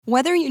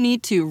Whether you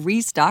need to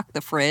restock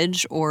the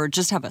fridge or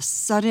just have a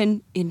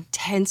sudden,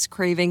 intense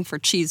craving for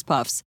cheese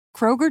puffs,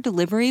 Kroger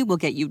Delivery will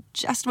get you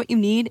just what you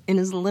need in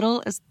as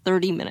little as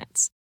 30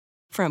 minutes.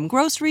 From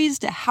groceries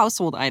to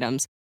household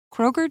items,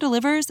 Kroger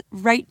delivers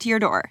right to your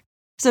door.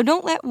 So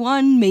don't let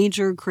one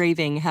major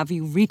craving have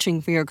you reaching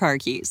for your car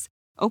keys.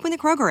 Open the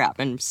Kroger app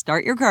and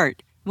start your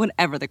cart,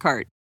 whatever the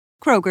cart.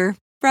 Kroger,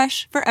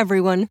 fresh for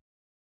everyone.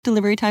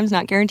 Delivery times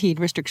not guaranteed.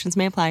 Restrictions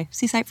may apply.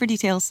 See site for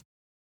details.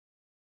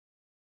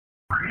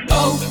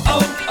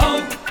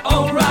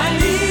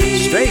 O'Reilly.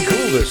 Stay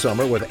cool this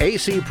summer with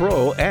AC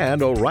Pro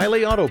and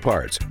O'Reilly Auto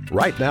Parts.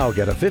 Right now,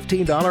 get a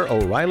 $15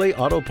 O'Reilly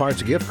Auto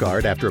Parts gift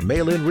card after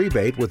mail-in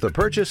rebate with the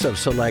purchase of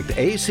select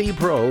AC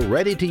Pro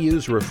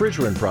ready-to-use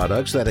refrigerant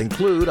products that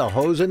include a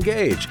hose and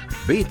gauge.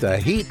 Beat the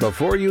heat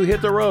before you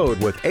hit the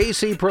road with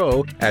AC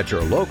Pro at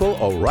your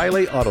local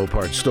O'Reilly Auto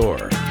Parts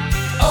store.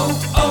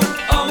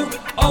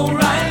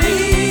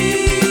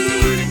 O'Reilly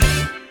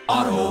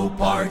Auto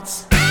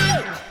Parts.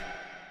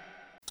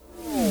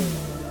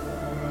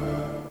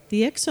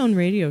 The X Zone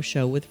Radio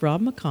Show with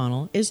Rob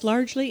McConnell is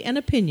largely an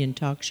opinion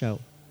talk show.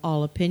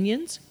 All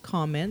opinions,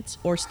 comments,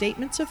 or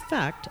statements of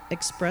fact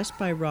expressed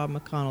by Rob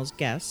McConnell's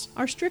guests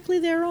are strictly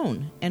their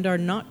own and are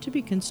not to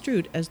be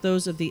construed as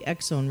those of the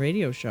X Zone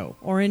Radio Show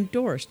or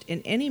endorsed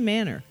in any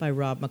manner by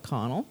Rob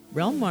McConnell,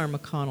 Relmar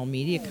McConnell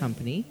Media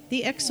Company,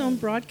 the X Zone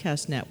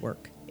Broadcast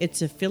Network,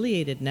 its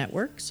affiliated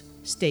networks,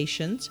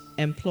 stations,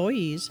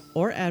 employees,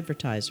 or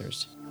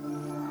advertisers.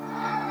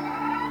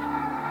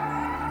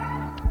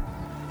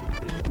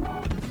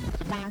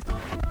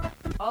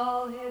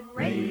 All Hit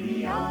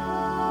Radio.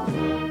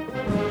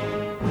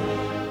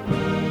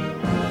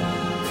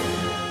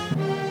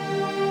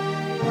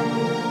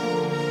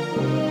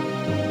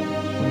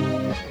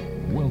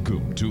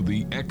 Welcome to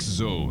the X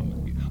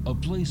Zone, a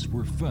place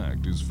where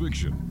fact is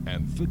fiction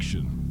and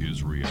fiction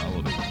is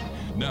reality.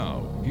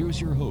 Now,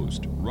 here's your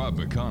host, Rob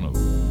McConnell.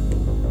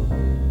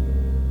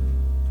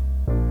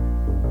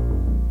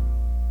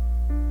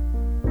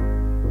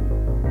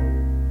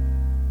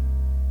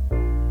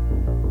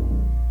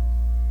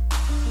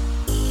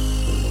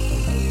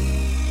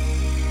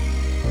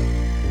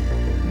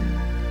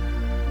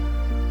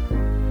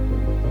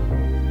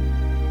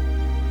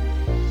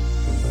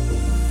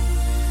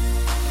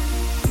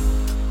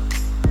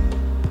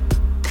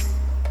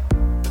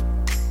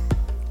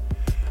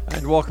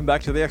 Welcome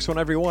back to the X Zone,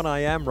 everyone.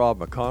 I am Rob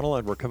McConnell,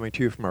 and we're coming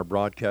to you from our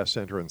broadcast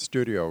center and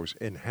studios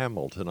in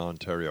Hamilton,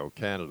 Ontario,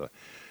 Canada.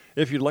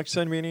 If you'd like to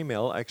send me an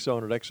email,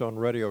 xzone at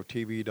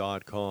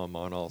xzoneradiotv.com,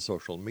 on all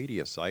social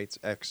media sites,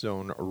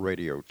 Xzone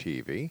Radio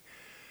TV.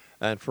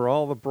 And for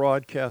all the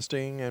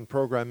broadcasting and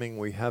programming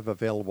we have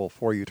available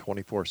for you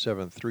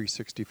 24/7,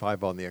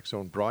 365 on the X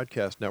Zone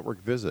Broadcast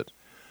Network, visit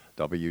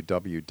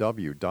www.xzbn.net.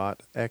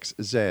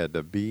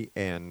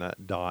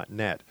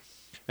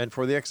 And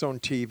for the X Zone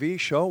TV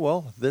show,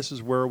 well, this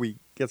is where we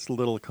gets a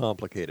little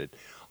complicated.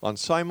 On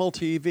Simul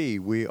TV,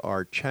 we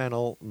are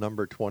channel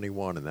number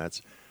 21, and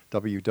that's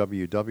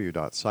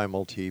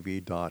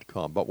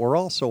www.simultv.com. But we're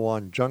also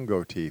on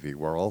Jungo TV.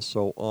 We're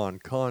also on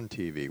Con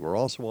TV. We're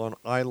also on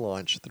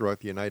iLaunch throughout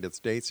the United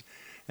States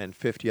and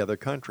 50 other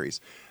countries.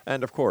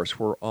 And, of course,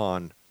 we're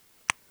on,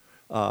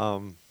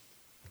 I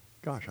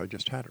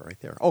just had it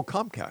right there. Oh,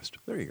 Comcast.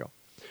 There you go.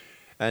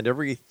 And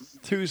every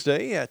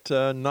Tuesday at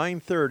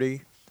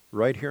 9:30,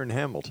 right here in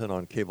Hamilton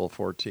on Cable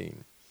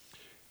 14.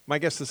 My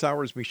guest this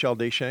hour is MICHEL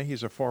Deschamps.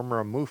 He's a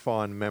former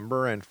MUFON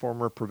member and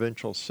former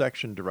provincial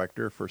section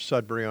director for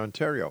Sudbury,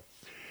 Ontario.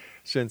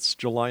 Since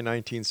July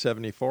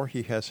 1974,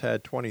 he has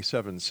had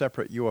 27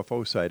 separate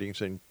UFO sightings,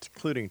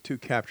 including 2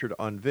 captured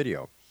on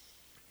video.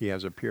 He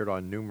has appeared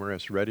on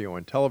numerous radio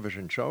and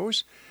television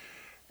shows.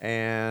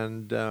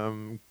 And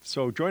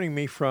so joining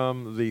me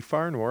from the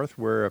far north,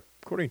 where,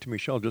 according to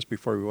MICHEL, just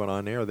before we went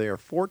on air, they are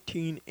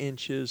 14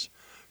 inches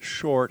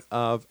short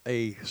of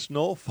a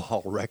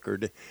snowfall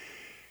record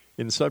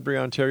in Sudbury,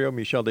 Ontario.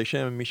 MICHEL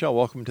Deschamps. MICHEL,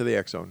 welcome to the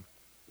X Zone.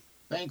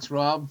 Thanks,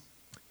 Rob.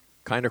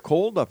 Kind of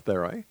cold up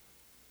there, eh?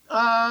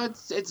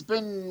 It's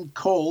been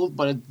cold,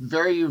 but it's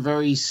very,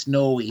 very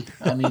snowy.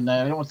 I mean,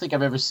 I don't think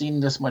I've ever seen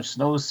this much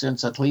snow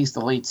since at least the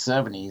late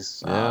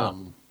 70s.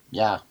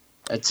 Yeah.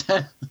 It's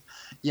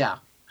yeah.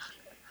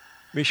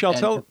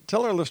 MICHEL,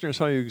 tell our listeners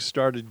how you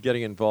started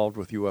getting involved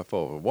with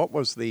UFO. What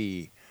was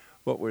the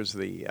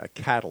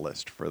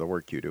catalyst for the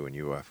work you do in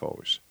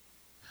UFOs?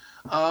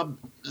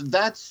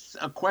 That's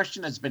a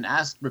question that's been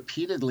asked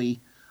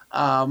repeatedly.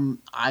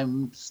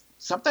 Sometimes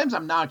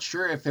I'm not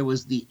sure if it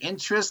was the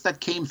interest that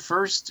came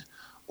first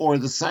or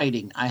the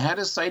sighting. I had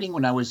a sighting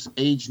when I was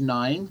age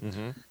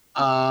 9,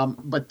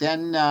 but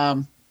then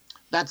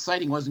that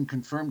sighting wasn't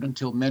confirmed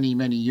until many,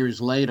 many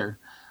years later.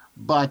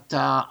 But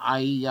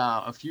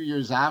a few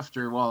years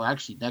after, well,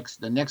 actually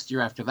the next year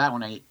after that,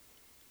 when I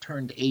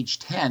turned age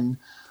 10,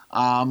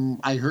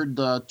 I heard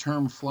the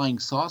term flying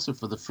saucer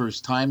for the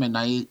first time, and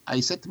I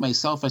said to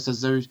myself, I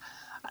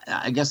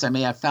guess I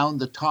may have found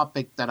the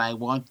topic that I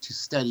want to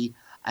study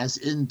as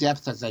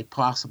in-depth as I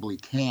possibly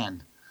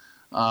can.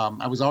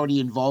 I was already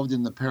involved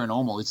in the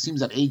paranormal. It seems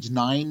that age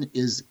 9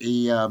 is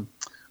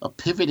a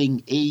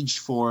pivoting age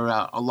for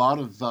a lot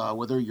of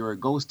whether you're a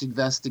ghost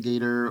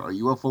investigator or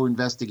UFO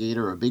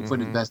investigator or a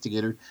Bigfoot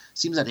investigator.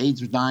 Seems that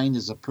age 9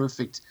 is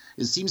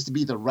it seems to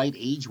be the right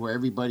age where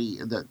everybody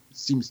that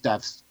seems to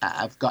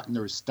have gotten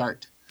their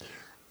start.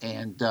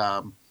 And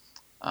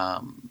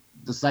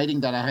the sighting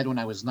that I had when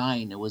I was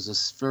 9, it was a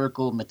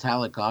spherical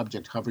metallic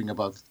object hovering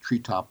above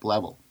treetop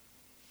level.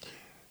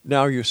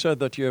 Now, you said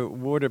that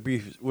would it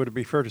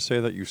be fair to say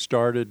that you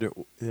started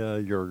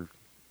your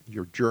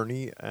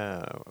journey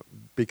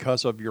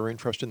because of your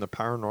interest in the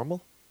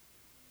paranormal?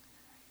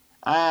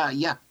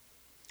 Yeah.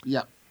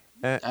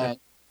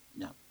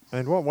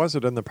 And what was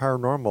it in the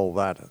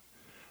paranormal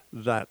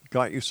that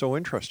got you so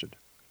interested?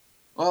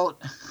 Well,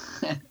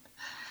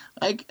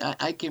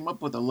 I came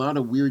up with a lot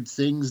of weird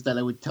things that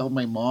I would tell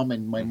my mom,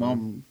 and my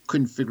mom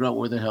couldn't figure out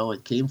where the hell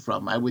it came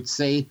from. I would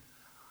say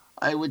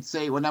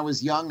when I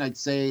was young, I'd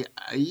say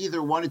I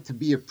either wanted to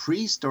be a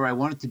priest or I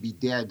wanted to be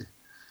dead.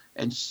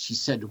 And she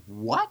said,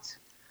 "What?"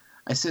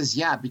 I says,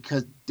 "Yeah,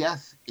 because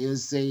death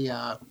is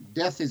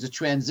a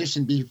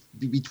transition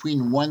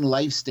between one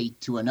life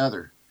state to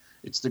another.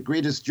 It's the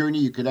greatest journey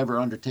you could ever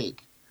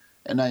undertake."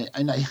 And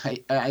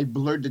I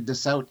blurted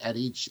this out at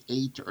age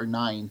 8 or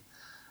 9,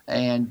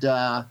 and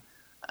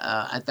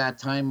at that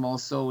time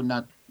also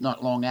not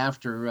long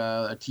after,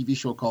 a TV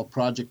show called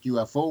Project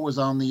UFO was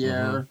on the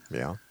air.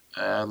 Yeah.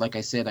 Like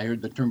I said, I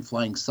heard the term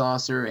flying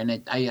saucer, and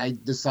I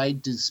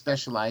decided to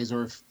specialize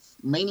or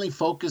mainly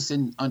focus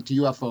onto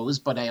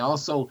UFOs, but I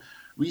also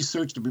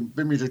researched the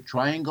Bermuda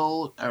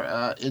Triangle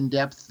in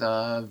depth,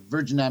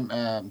 Virgin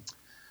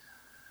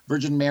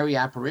Mary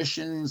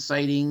apparition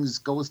sightings,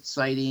 ghost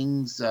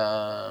sightings,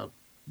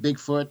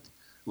 Bigfoot,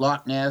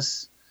 Loch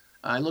Ness.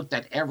 I looked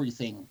at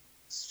everything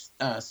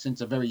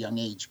since a very young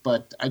age,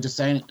 but I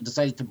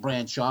decided to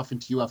branch off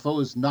into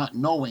UFOs, not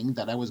knowing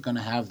that I was going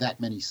to have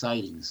that many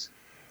sightings.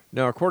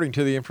 Now, according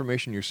to the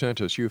information you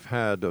sent us, you've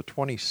had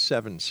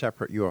 27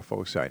 separate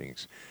UFO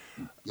sightings.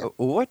 Yep.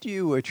 What do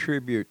you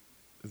attribute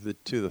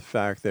to the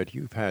fact that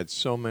you've had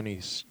so many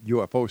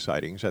UFO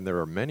sightings, and there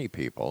are many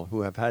people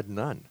who have had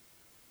none?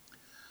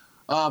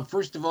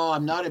 First of all,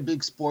 I'm not a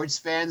big sports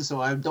fan,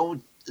 so I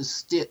don't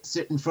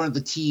sit in front of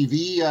the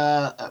TV.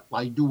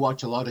 I do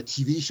watch a lot of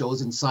TV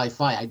shows and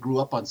sci-fi. I grew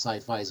up on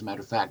sci-fi, as a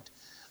matter of fact,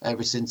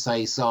 ever since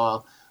I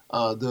saw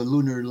the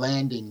lunar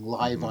landing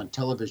live on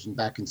television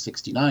back in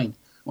 '69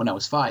 when I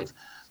was 5.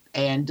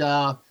 And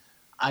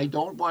I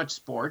don't watch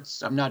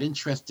sports. I'm not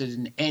interested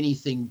in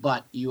anything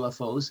but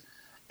UFOs.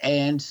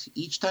 And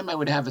each time I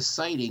would have a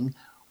sighting,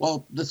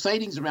 well, the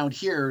sightings around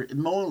here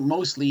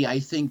mostly, I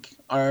think,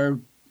 are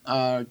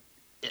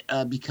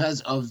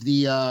because of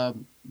the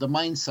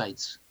mine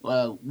sites.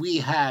 We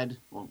had,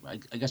 I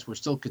guess we're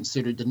still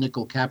considered the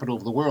nickel capital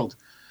of the world.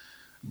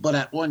 But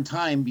at one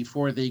time,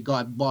 before they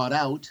got bought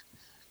out,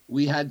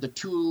 we had the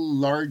two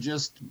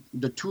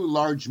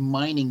large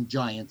mining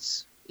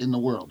giants in the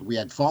world. We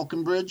had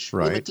Falconbridge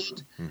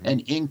Limited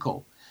and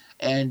Inco.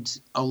 And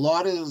a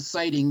lot of the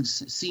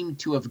sightings seem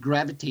to have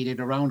gravitated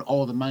around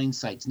all the mine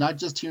sites, not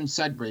just here in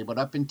Sudbury, but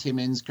up in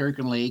Timmins,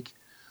 Kirkland Lake,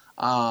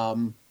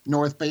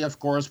 North Bay, of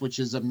course, which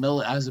is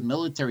has a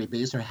military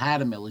base, or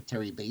had a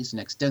military base, an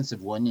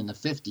extensive one in the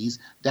 50s.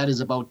 That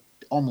is about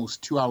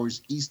almost 2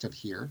 hours east of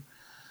here.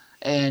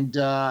 And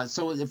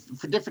so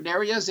for different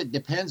areas, it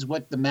depends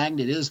what the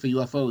magnet is for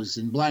UFOs.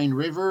 In Blind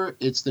River,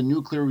 it's the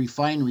nuclear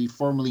refinery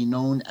formerly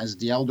known as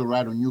the El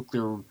Dorado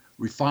Nuclear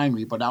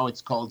Refinery, but now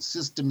it's called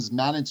Systems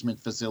Management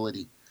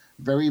Facility.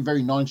 Very,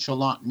 very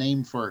nonchalant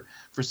name for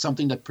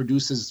something that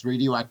produces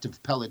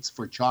radioactive pellets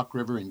for Chalk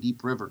River and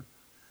Deep River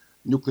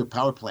nuclear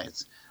power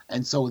plants.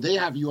 And so they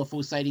have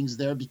UFO sightings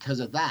there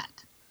because of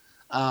that.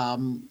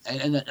 And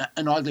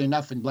oddly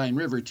enough, in Blind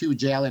River, too,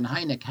 J. Allen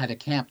Hynek had a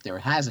camp there,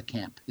 has a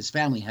camp. His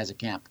family has a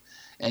camp.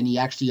 And he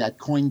actually had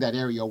coined that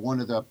area one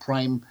of the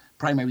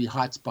primary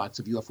hotspots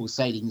of UFO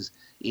sightings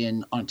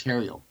in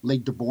Ontario,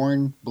 Lake de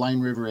Borgne,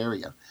 Blind River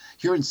area.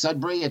 Here in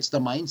Sudbury, it's the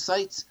mine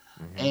sites,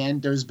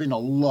 and there's been a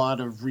lot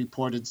of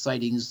reported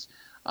sightings.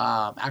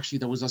 Actually,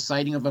 there was a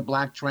sighting of a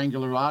black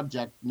triangular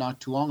object not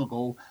too long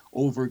ago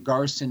over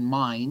Garson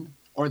Mine,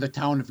 or the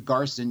town of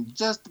Garson,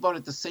 just about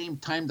at the same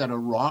time that a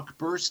rock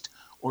burst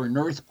or an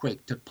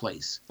earthquake took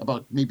place,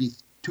 about maybe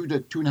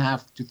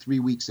 2.5 to 3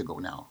 weeks ago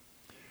now.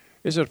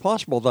 Is it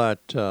possible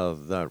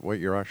that what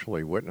you're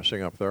actually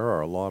witnessing up there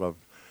are a lot of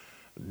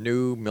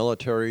new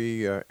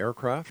military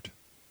aircraft?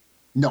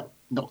 No.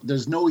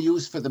 There's no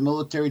use for the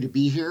military to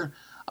be here.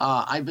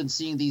 I've been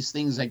seeing these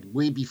things like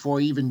way before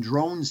even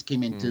drones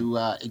came into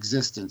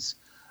existence.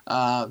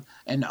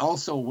 And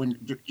also,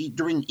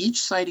 during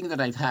each sighting that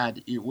I've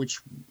had,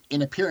 which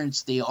in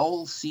appearance they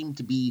all seem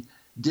to be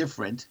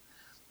different,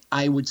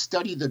 I would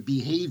study the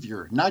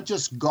behavior, not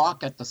just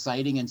gawk at the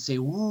sighting and say,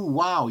 "Ooh,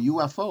 wow,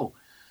 UFO."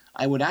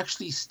 I would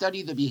actually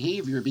study the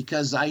behavior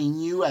because I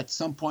knew at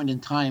some point in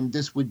time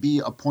this would be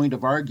a point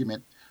of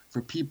argument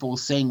for people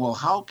saying, "Well,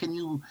 how can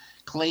you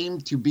claim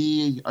to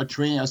be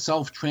a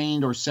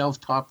self-trained or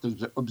self-taught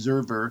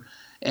observer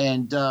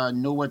and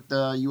know what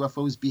the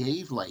UFOs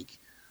behave like?"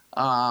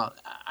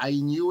 I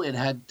knew it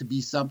had to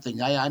be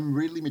something. I'm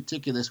really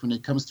meticulous when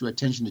it comes to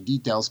attention to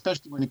detail,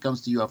 especially when it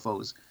comes to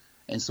UFOs.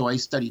 And so I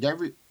studied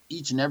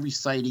each and every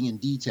sighting in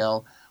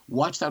detail,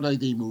 watched how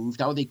they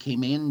moved, how they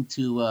came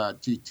into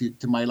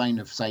to my line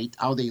of sight,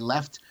 how they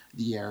left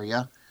the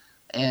area.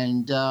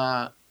 And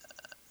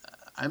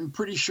I'm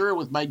pretty sure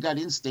with my gut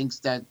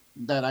instincts that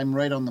I'm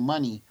right on the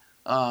money.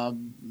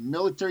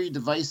 Military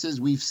devices,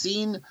 we've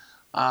seen.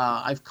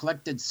 I've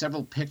collected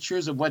several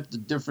pictures of what the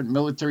different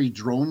military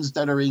drones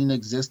that are in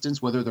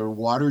existence, whether they're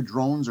water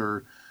drones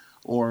or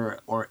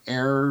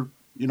air,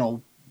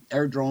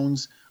 air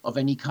drones of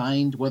any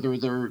kind, whether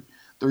they're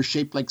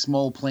shaped like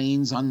small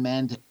planes,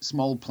 unmanned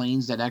small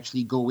planes that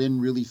actually go in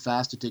really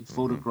fast to take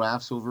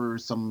photographs over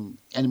some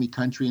enemy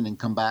country and then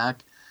come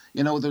back.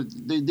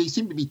 They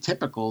seem to be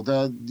typical.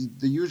 The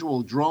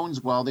usual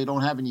drones, while they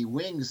don't have any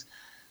wings,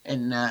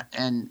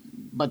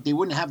 but they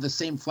wouldn't have the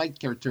same flight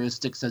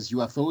characteristics as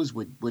UFOs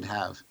would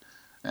have.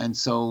 And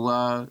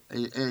so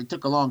it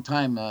took a long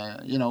time.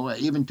 It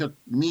even took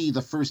me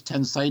the first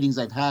 10 sightings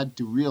I've had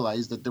to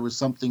realize that there was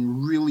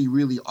something really,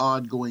 really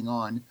odd going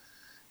on,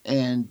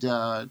 and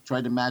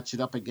try to match it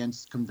up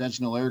against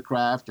conventional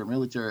aircraft or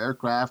military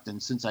aircraft.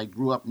 And since I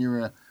grew up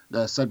near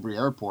the Sudbury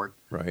airport,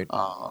 right,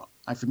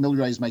 I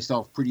familiarized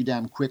myself pretty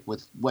damn quick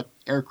with what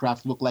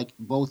aircraft look like,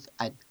 both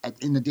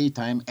in the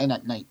daytime and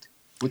at night,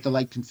 with the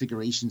light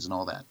configurations and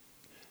all that.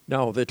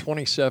 Now, the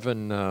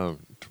 27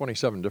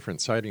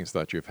 different sightings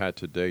that you've had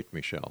to date,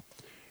 Michel,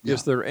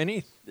 is there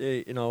any,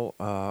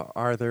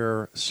 are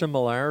there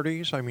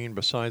similarities? I mean,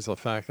 besides the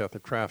fact that the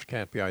craft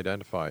can't be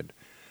identified,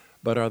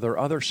 but are there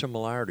other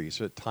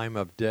similarities at time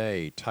of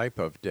day, type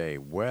of day,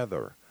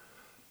 weather,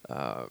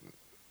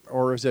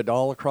 or is it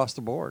all across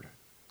the board?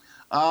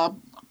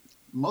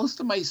 Most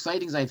of my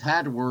sightings I've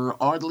had were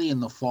oddly in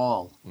the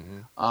fall.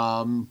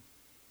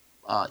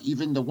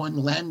 Even the one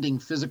landing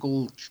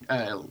physical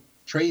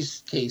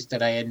trace case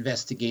that I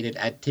investigated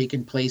had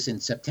taken place in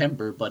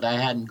September, but I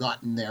hadn't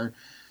gotten there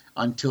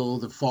until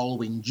the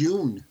following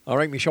June. All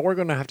right, Michel, we're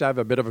going to have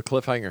a bit of a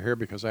cliffhanger here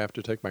because I have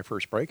to take my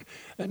first break.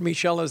 And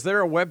Michel, is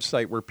there a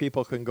website where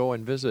people can go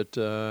and visit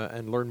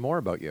and learn more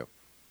about you?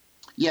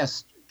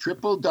 Yes,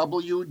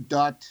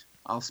 www.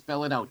 I'll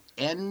spell it out.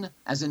 N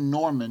as in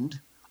Normand,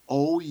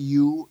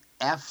 OUFORS.com.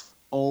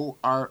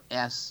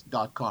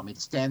 It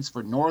stands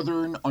for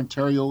Northern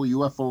Ontario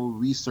UFO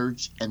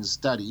Research and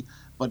Study,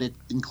 but it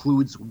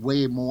includes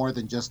way more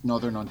than just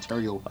Northern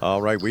Ontario.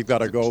 All right, we've got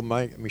to go.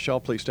 Michel,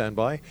 please stand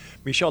by.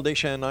 Michel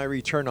Deschamps and I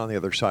return on the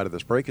other side of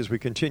this break as we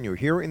continue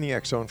here in the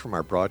X Zone from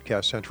our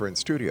broadcast center and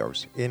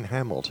studios in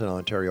Hamilton,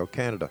 Ontario,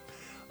 Canada.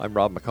 I'm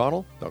Rob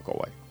McConnell. Don't go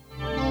away.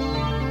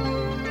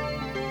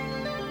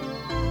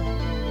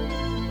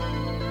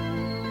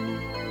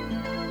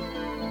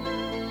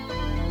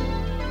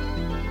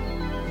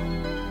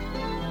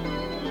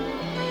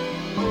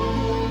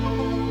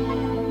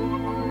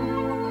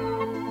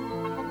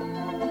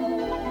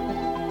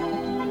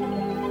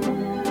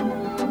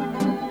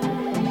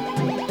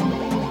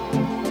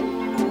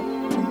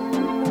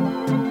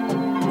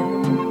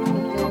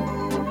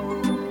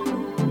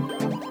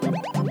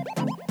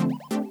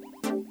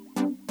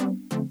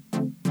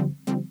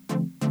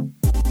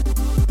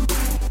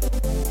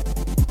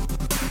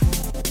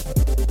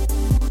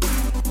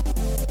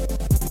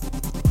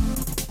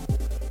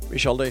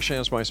 Michel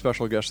Deschamps is my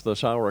special guest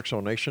this hour,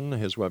 Exonation.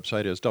 His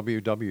website is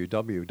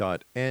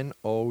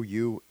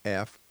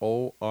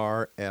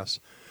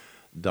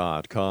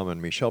www.noufors.com.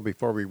 And Michel,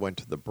 before we went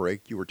to the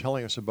break, you were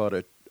telling us about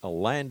a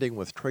landing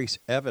with trace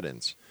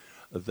evidence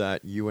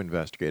that you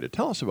investigated.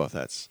 Tell us about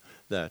that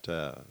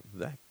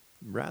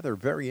rather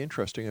very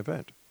interesting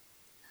event.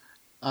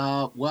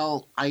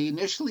 Well, I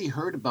initially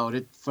heard about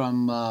it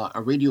from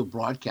a radio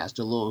broadcast,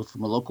 from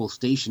a local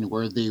station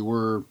where they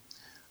were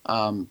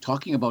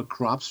talking about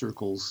crop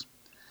circles.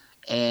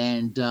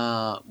 And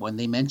when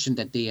they mentioned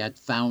that they had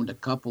found a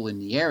couple in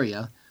the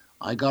area,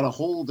 I got a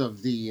hold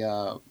of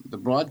the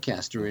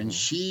broadcaster, and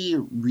she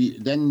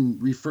then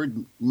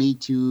referred me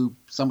to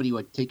somebody who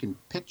had taken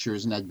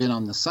pictures and had been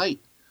on the site.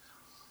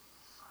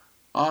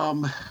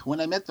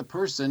 When I met the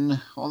person,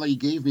 all he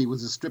gave me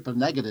was a strip of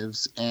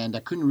negatives, and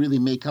I couldn't really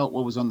make out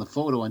what was on the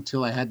photo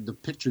until I had the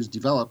pictures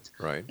developed.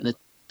 Right. And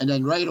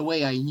then right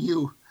away I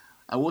knew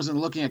I wasn't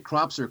looking at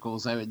crop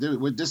circles.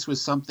 This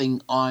was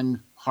something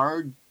on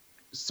hard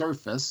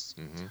surface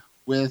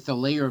with a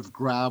layer of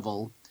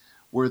gravel,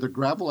 where the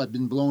gravel had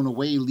been blown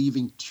away,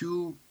 leaving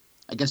two,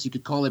 I guess you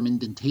could call them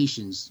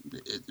indentations.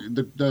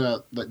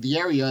 The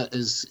area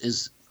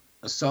is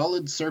a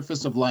solid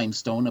surface of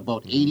limestone,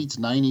 about 80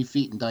 to 90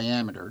 feet in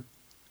diameter,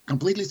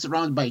 completely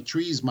surrounded by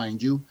trees,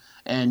 mind you,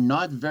 and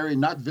not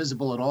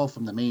visible at all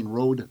from the main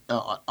road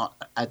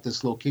at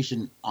this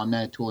location on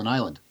Manitoulin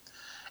Island.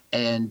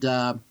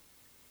 And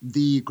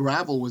the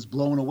gravel was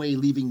blown away,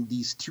 leaving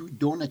these two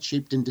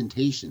donut-shaped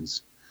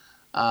indentations.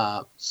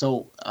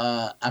 So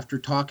after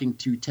talking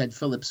to Ted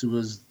Phillips, who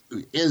is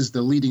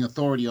the leading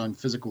authority on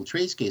physical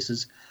trace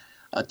cases,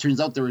 turns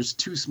out there was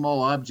two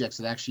small objects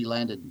that actually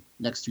landed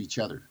next to each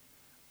other.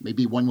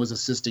 Maybe one was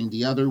assisting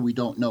the other. We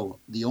don't know.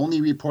 The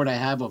only report I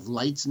have of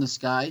lights in the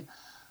sky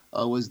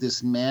was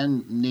this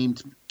man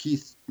named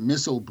Keith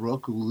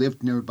Misselbrook, who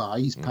lived nearby.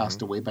 He's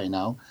passed away by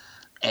now.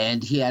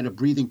 And he had a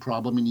breathing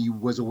problem, and he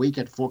was awake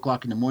at 4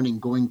 o'clock in the morning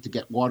going to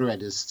get water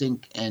at his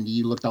sink, and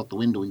he looked out the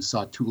window and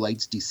saw two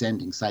lights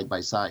descending side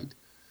by side.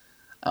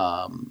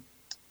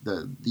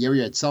 The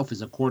area itself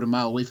is a quarter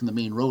mile away from the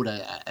main road,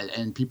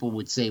 and people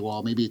would say,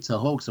 well, maybe it's a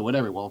hoax or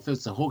whatever. Well, if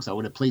it's a hoax, I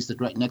would have placed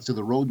it right next to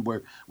the road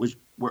where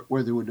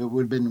there would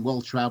have been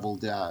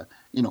well-traveled,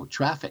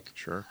 traffic.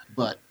 Sure.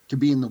 But to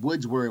be in the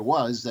woods where it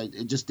was,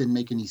 it just didn't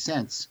make any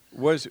sense.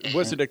 Was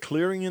it a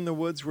clearing in the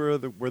woods where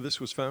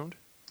this was found?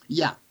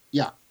 Yeah.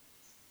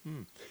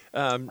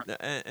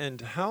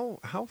 And how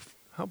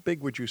big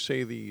would you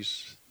say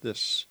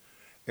this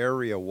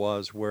area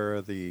was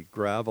where the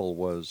gravel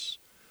was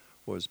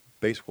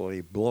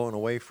basically blown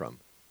away from?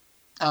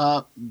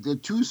 The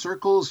two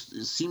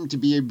circles seem to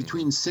be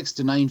between 6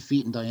 to 9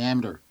 feet in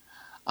diameter,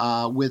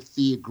 with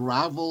the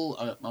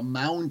gravel, a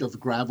mound of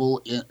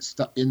gravel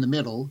in the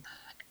middle.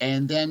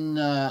 And then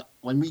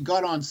when we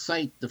got on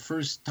site the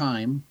first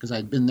time, because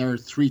I'd been there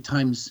 3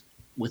 times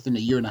within a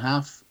year and a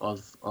half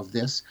of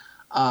this,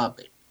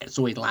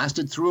 so it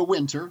lasted through a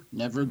winter,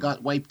 never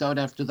got wiped out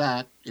after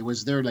that. It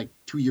was there like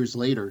 2 years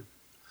later.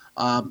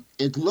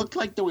 It looked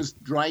like there was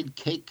dried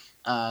cake,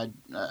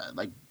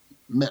 like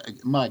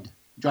mud,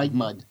 dried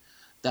mud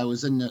that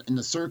was in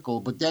the circle.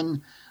 But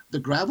then the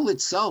gravel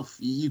itself,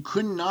 you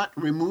could not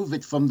remove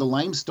it from the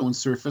limestone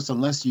surface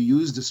unless you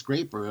used a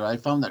scraper. I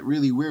found that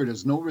really weird.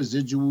 There's no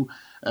residue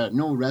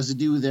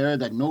there,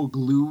 no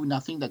glue,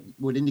 nothing that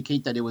would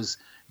indicate that it was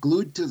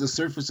glued to the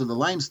surface of the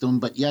limestone,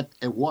 but yet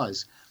it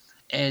was.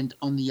 And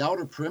on the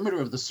outer perimeter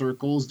of the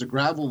circles, the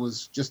gravel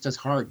was just as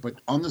hard.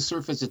 But on the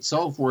surface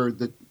itself, where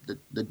the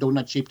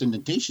donut-shaped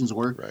indentations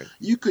were, right,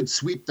 you could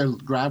sweep the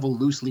gravel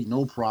loosely,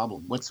 no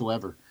problem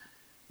whatsoever.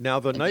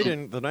 Now, the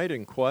night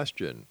in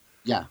question,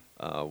 yeah,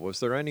 was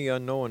there any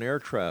unknown air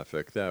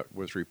traffic that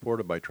was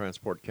reported by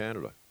Transport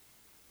Canada?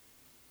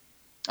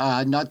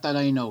 Not that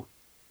I know.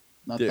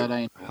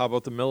 How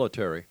about the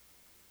military?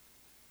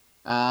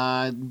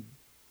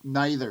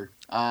 Neither.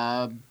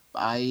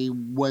 I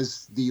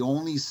was the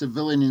only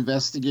civilian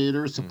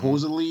investigator,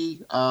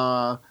 supposedly,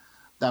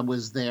 that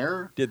was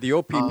there. Did the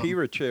OPP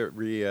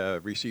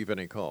receive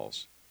any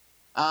calls?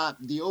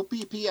 The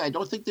OPP, I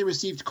don't think they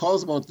received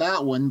calls about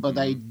that one, but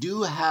I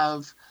do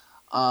have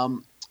a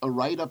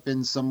write-up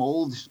in some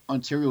old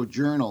Ontario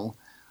Journal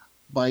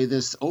by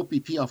this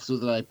OPP officer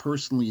that I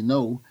personally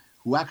know,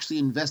 who actually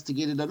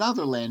investigated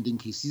another landing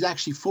case. He's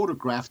actually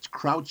photographed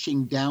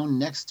crouching down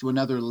next to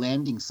another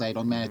landing site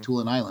on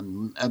Manitoulin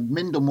Island.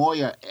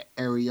 Mindamoya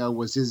area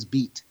was his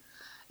beat.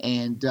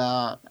 And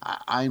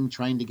I'm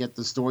trying to get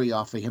the story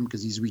off of him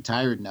because he's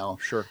retired now.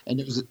 Sure.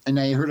 And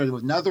I heard of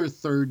another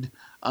third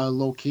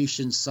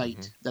location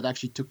site that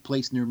actually took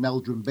place near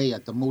Meldrum Bay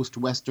at the most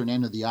western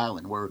end of the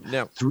island, where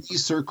 3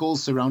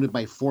 circles surrounded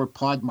by 4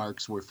 pod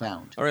marks were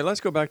found. All right, let's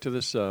go back to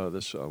this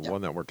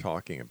one that we're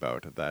talking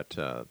about, that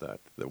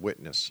the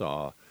witness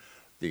saw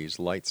these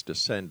lights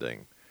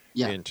descending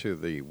into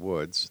the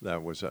woods.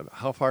 That was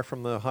how far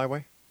from the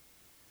highway?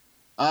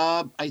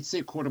 I'd say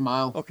a quarter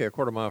mile. Okay, a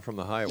quarter mile from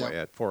the highway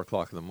at 4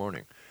 o'clock in the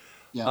morning.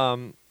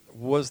 Yeah.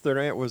 Was there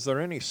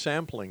any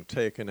sampling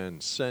taken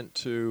and sent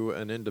to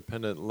an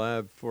independent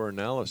lab for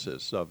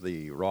analysis of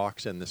the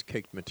rocks and this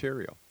caked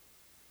material?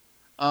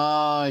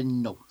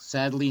 No.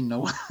 Sadly,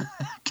 no.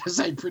 Because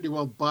I pretty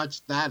well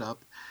botched that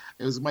up.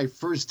 It was my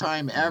first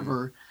time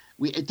ever.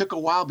 It took a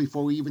while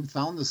before we even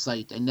found the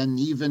site. And then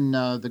even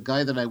the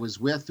guy that I was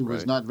with, who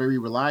was not very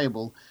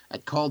reliable,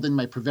 had called in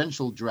my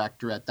provincial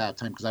director at that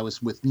time because I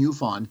was with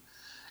MUFON.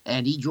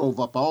 And he drove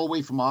up all the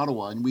way from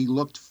Ottawa. And we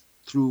looked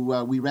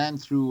through, we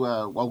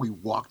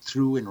walked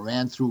through and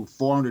ran through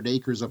 400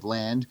 acres of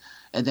land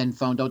and then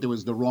found out it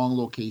was the wrong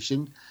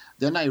location.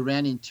 Then I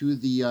ran into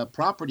the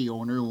property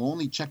owner who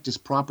only checked his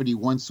property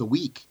once a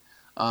week.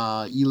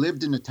 He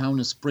lived in the town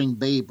of Spring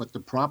Bay, but the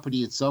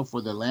property itself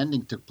where the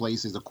landing took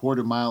place is a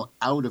quarter mile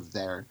out of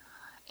there.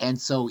 And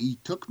so he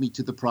took me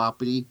to the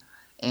property,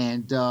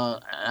 and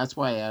that's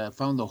why I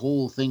found the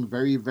whole thing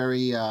very,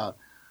 very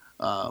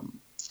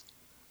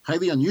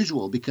highly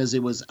unusual, because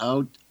it was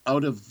out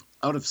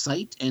of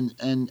sight and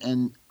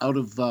out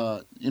of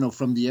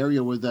from the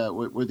area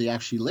where they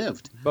actually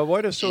lived. But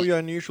what is so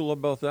unusual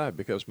about that?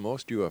 Because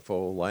most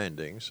UFO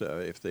landings,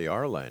 if they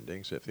are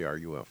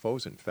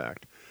UFOs in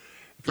fact,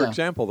 for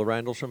example, the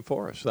Randlesham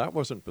Forest, that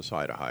wasn't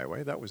beside a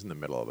highway, that was in the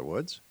middle of the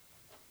woods.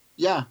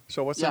 Yeah.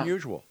 So what's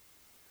unusual?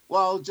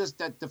 Well, just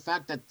that the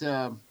fact that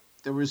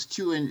there was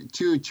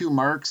two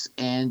marks,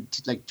 and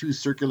like 2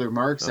 circular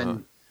marks,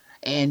 and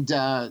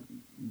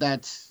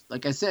that,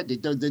 like I said,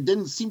 there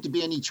didn't seem to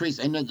be any trace.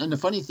 And the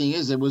funny thing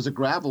is, it was a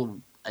gravel.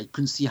 I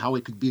couldn't see how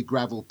it could be a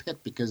gravel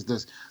pit,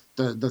 because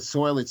the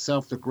soil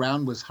itself, the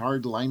ground was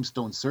hard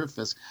limestone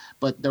surface,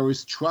 but there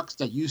was trucks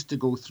that used to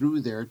go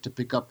through there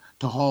to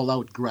haul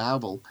out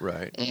gravel.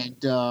 Right.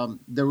 And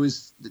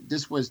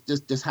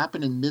this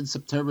happened in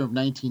mid-September of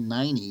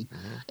 1990,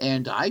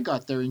 and I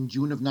got there in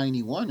June of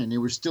 91, and they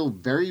were still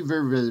very,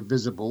 very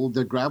visible.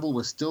 The gravel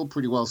was still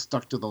pretty well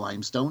stuck to the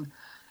limestone.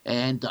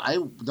 And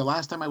the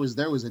last time I was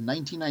there was in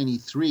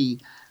 1993,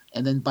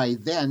 and then by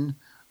then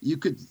you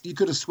could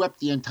have swept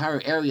the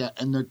entire area,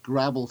 and the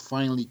gravel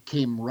finally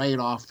came right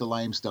off the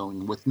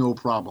limestone with no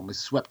problem. It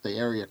swept the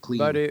area clean.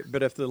 But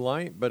if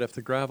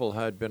the gravel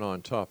had been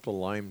on top of the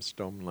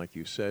limestone, like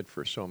you said,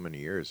 for so many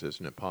years,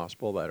 isn't it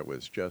possible that it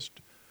was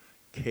just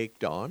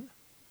caked on?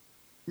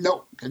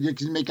 No, you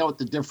can make out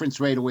the difference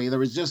right away. There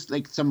was just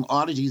like some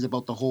oddities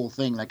about the whole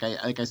thing. Like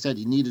I said,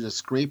 you needed a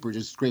scraper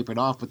to scrape it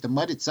off, but the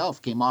mud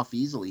itself came off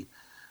easily.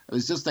 It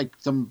was just like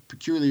some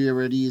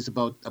peculiarities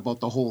about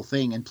the whole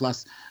thing. And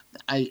plus,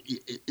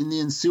 in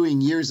the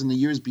ensuing years and the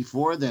years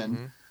before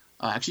then,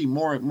 actually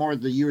more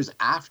the years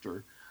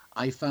after,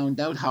 I found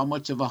out how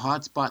much of a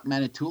hotspot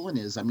Manitoulin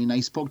is. I mean,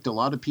 I spoke to a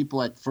lot of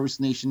people at First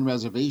Nation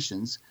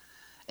reservations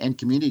and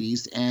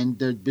communities, and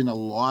there'd been a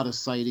lot of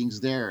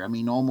sightings there. I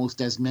mean, almost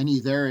as many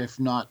there, if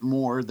not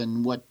more,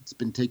 than what's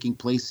been taking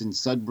place in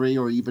Sudbury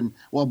or even,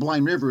 well,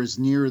 Blind River is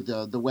near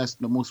the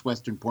most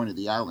western point of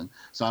the island.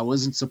 So I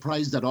wasn't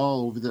surprised at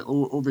all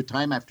over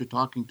time after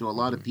talking to a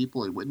lot of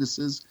people and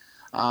witnesses.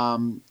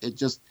 It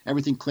just,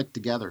 everything clicked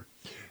together.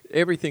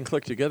 Everything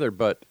clicked together,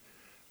 but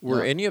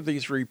were any of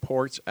these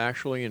reports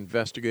actually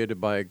investigated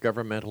by a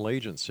governmental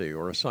agency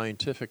or a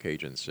scientific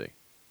agency?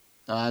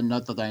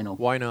 Not that I know.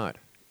 Why not?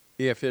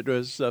 If it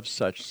was of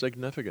such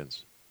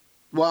significance?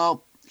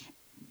 Well,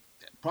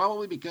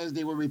 probably because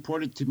they were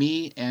reported to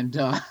me, and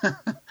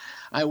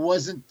I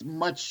wasn't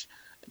much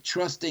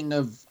trusting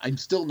of. I'm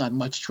still not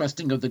much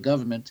trusting of the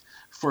government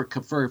for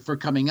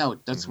coming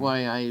out. That's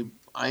why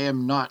I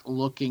am not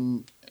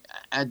looking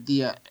at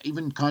the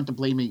even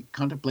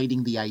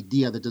contemplating the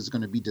idea that there's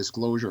going to be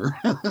disclosure.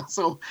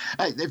 So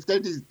if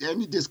there's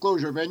any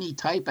disclosure of any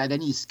type at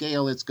any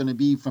scale, it's going to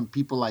be from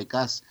people like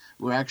us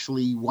who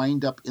actually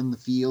wind up in the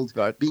field,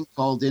 being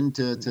called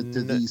into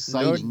these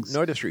sightings.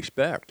 No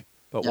disrespect,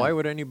 but why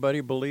would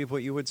anybody believe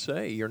what you would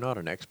say? You're not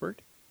an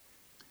expert.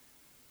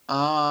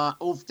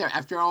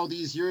 After all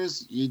these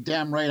years, you're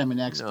damn right I'm an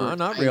expert.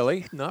 No,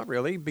 not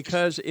really.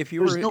 Because if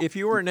you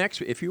were an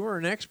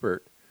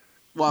expert,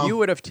 well, you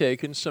would have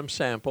taken some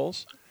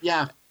samples.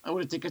 Yeah, I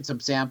would have taken some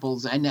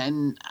samples,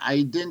 and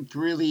I didn't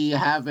really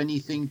have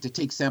anything to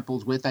take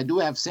samples with. I do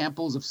have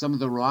samples of some of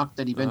the rock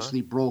that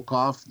eventually broke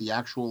off the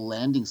actual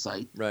landing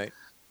site. Right.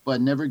 But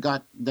never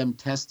got them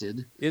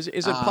tested. Is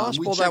it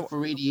possible we checked for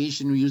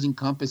radiation using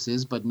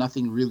compasses, but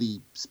nothing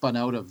really spun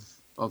out of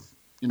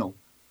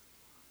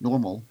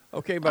normal.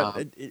 Okay,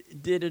 but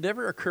did it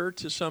ever occur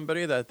to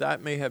somebody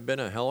that may have been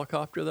a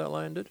helicopter that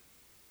landed?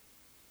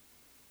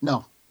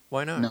 No.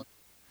 Why not?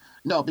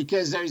 No,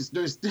 because there's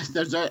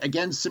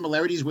again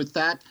similarities with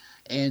that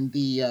and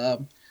the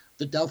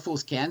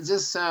Delphos,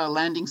 Kansas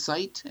landing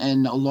site,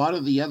 and a lot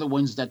of the other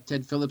ones that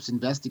Ted Phillips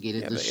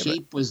investigated. The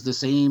shape was the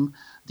same,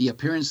 the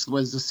appearance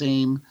was the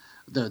same,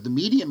 the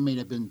medium may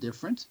have been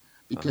different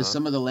because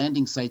some of the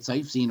landing sites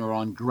I've seen are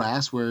on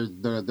grass where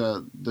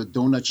the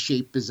donut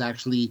shape is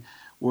actually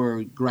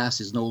where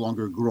grass is no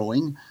longer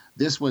growing.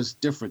 This was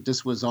different.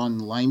 This was on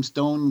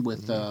limestone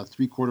with a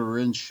 3/4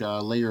 inch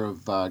layer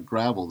of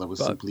gravel that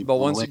was simply. But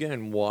once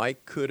again, why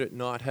could it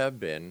not have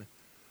been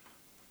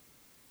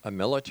a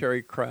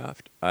military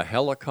craft, a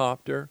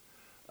helicopter,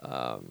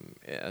 a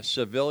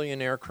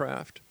civilian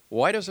aircraft?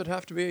 Why does it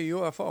have to be a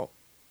UFO?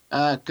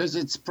 Because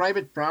it's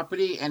private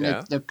property, and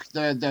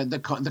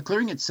the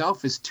clearing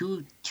itself is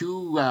too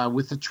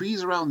with the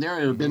trees around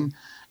there.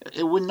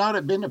 It would not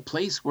have been a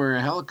place where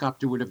a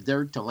helicopter would have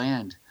dared to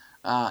land.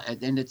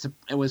 And it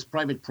was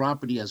private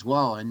property as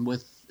well, and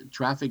with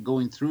traffic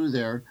going through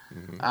there,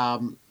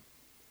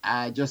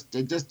 it just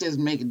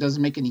doesn't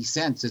make any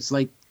sense. It's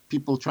like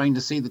people trying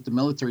to say that the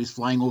military is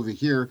flying over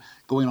here,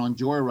 going on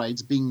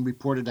joyrides, being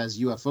reported as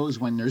UFOs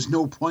when there's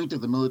no point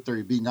of the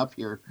military being up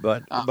here.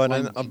 But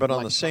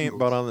on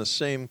the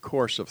same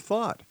course of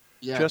thought,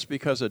 just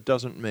because it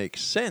doesn't make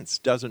sense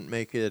doesn't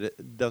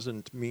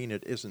mean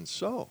it isn't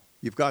so.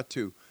 You've got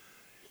to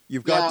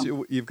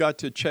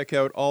check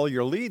out all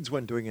your leads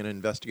when doing an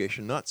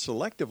investigation, not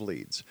selective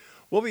leads.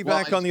 We'll be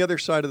back on the other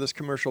side of this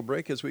commercial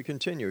break as we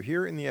continue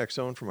here in the X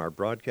Zone from our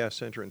broadcast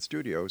center and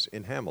studios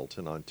in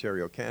Hamilton,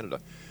 Ontario, Canada.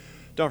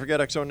 Don't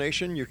forget, X Zone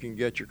Nation, you can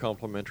get your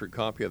complimentary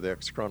copy of the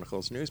X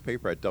Chronicles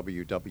newspaper at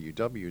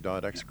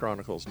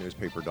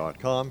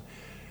www.xchroniclesnewspaper.com.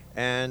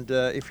 And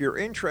if you're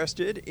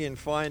interested in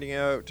finding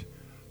out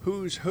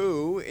who's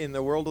who in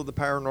the world of the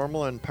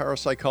paranormal and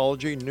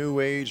parapsychology, New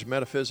Age,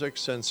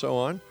 metaphysics, and so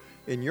on,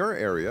 in your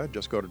area,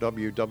 just go to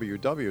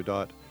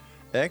www.xzdd,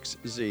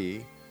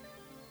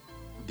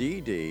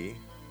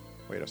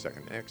 wait a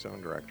second, X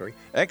Zone Directory,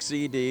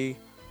 xzdww.net.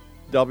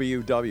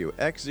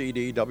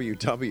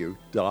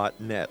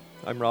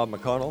 I'm Rob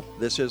McConnell.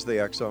 This is the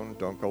X Zone.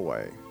 Don't go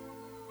away.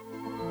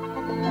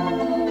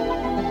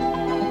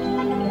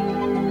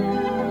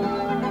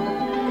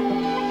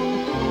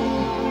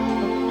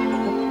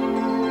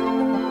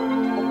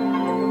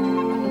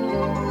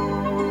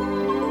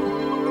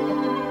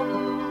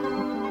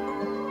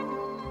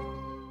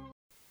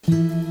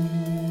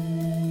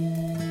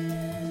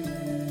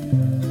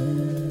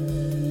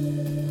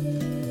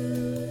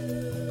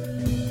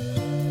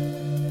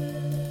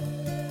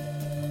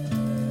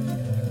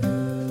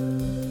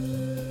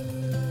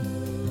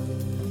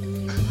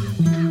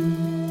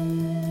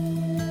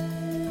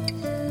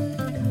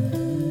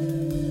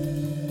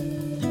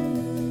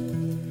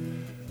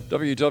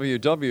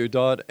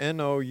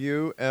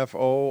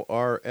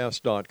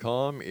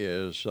 www.noufors.com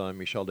is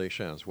Michel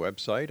Deschamps'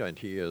 website, and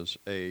he is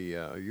a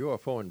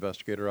UFO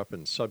investigator up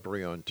in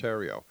Sudbury,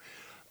 Ontario.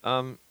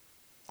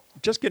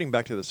 Just getting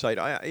back to the site,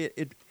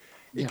 it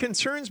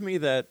concerns me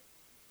that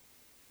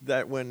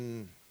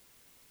when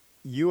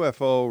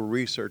UFO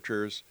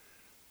researchers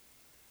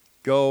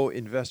go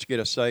investigate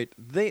a site,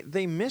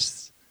 they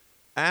miss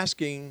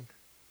asking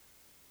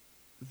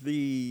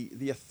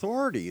the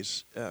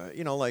authorities,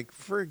 like,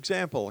 for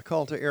example, a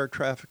call to air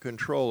traffic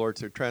control or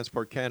to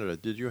Transport Canada.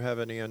 Did you have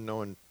any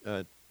unknown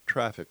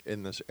traffic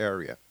in this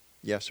area?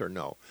 Yes or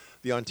no?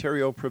 The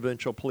Ontario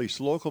Provincial Police,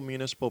 local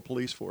municipal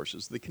police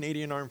forces, the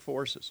Canadian Armed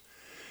Forces.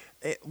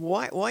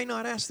 Why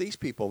not ask these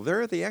people?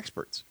 They're the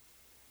experts.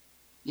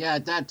 Yeah,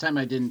 at that time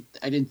I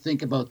didn't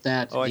think about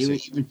that. Oh, I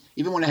see.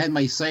 Even when I had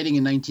my sighting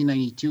in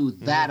 1992,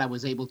 that I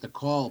was able to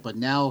call. But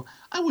now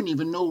I wouldn't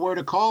even know where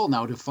to call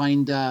now to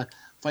find out.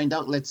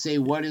 Let's say,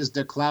 what is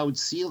the cloud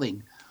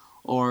ceiling,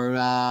 or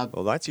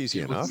well, that's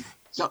easy enough.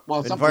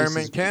 Environment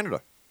places,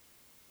 Canada.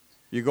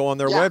 You go on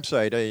their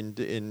website,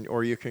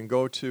 or you can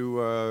go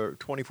to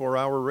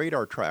 24-hour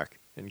radar track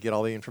and get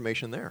all the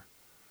information there.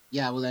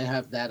 Yeah, well, I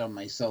have that on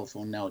my cell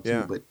phone now too.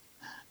 Yeah. But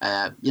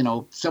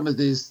some of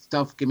this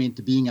stuff came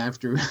into being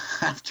after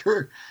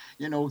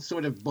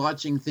sort of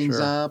botching things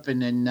up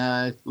and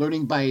then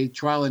learning by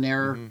trial and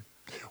error.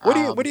 Mm-hmm.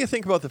 What do you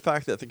think about the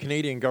fact that the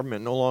Canadian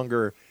government no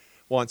longer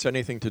wants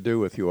anything to do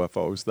with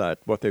UFOs, that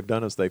what they've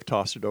done is they've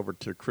tossed it over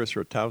to Chris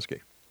Rutowski?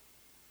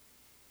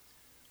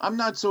 I'm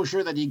not so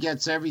sure that he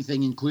gets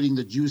everything, including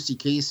the juicy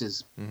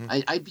cases.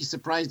 Mm-hmm. I'd be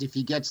surprised if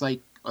he gets like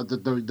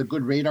the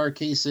good radar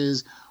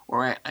cases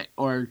or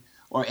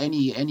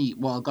any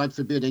well, God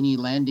forbid, any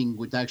landing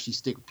would actually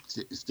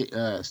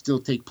still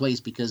take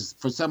place, because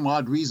for some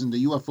odd reason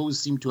the UFOs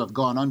seem to have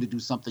gone on to do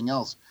something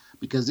else,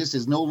 because this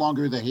is no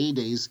longer the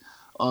heydays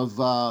of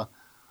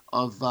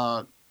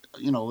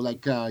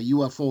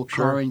UFO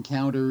car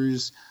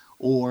encounters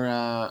or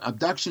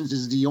abductions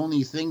is the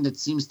only thing that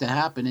seems to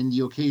happen in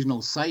the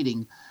occasional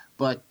sighting.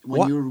 But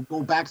when you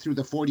go back through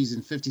the 40s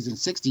and 50s and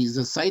 60s,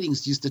 the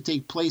sightings used to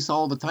take place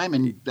all the time.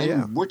 And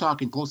we're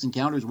talking close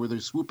encounters where they're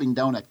swooping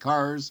down at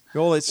cars.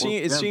 Well, it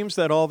seems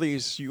that all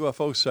these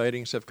UFO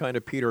sightings have kind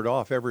of petered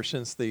off ever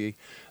since the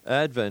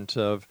advent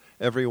of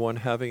everyone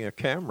having a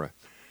camera.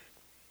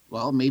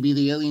 Well, maybe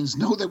the aliens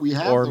know that we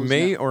have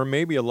or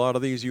maybe a lot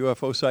of these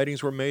UFO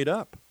sightings were made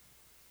up.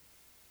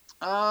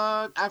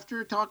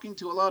 After talking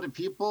to a lot of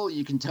people,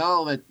 you can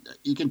tell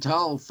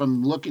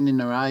from looking in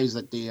their eyes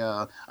that they.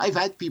 I've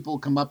had people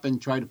come up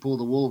and try to pull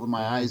the wool over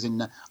my eyes,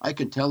 and I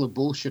can tell a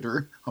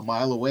bullshitter a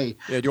mile away.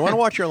 Yeah. Do you want to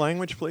watch your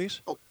language,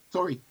 please? Oh,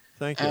 sorry.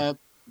 Thank you.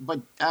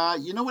 But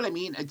you know what I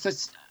mean. It's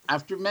just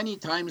after many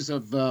times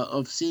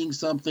of seeing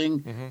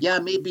something. Mm-hmm. Yeah,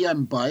 maybe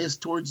I'm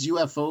biased towards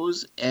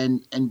UFOs,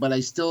 but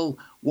I still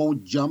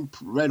won't jump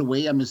right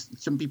away.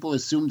 Some people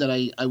assume that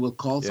I will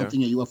call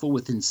something a UFO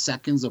within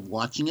seconds of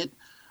watching it.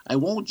 I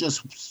won't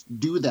just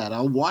do that.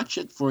 I'll watch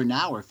it for an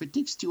hour. If it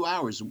takes 2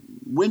 hours,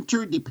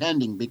 winter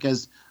depending,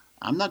 because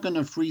I'm not going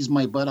to freeze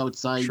my butt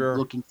outside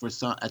looking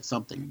at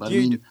something. But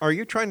are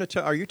you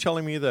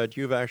telling me that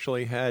you've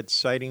actually had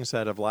sightings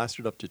that have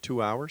lasted up to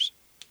 2 hours?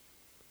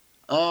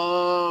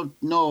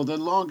 No, the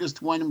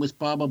longest one was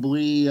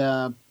probably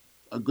a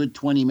good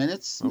 20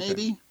 minutes,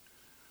 maybe.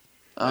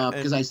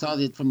 Because I saw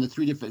it from the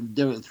three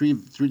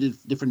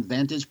different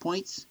vantage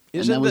points.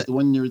 And that was the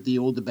one near the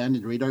old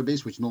abandoned radar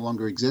base, which no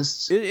longer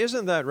exists.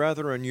 Isn't that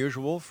rather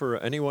unusual for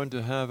anyone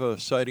to have a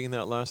sighting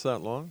that lasts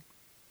that long?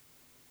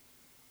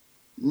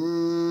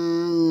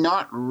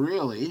 Not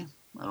really,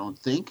 I don't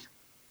think.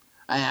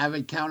 I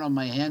haven't counted on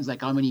my hands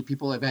like how many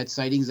people have had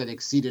sightings that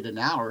exceeded an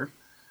hour,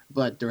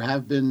 but there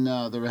have been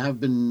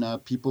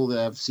people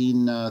that have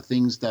seen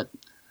things that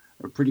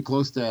are pretty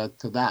close to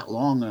that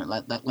long,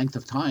 that length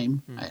of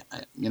time.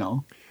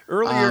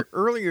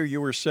 Earlier,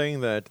 you were saying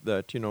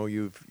that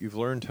you've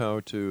learned how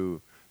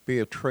to be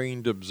a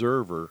trained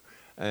observer,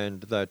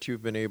 and that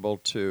you've been able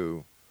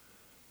to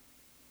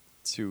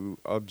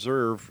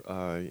observe,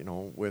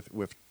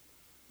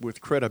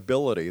 with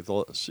credibility,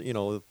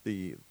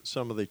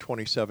 some of the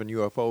 27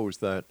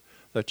 UFOs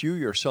that you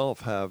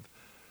yourself have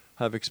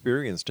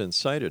experienced and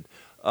sighted.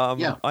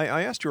 I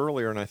asked you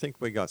earlier, and I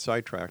think we got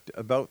sidetracked,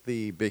 about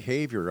the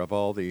behavior of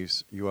all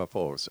these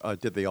UFOs.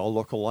 Did they all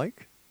look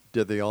alike?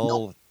 Did they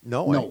all?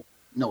 No.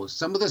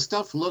 Some of the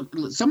stuff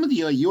some of the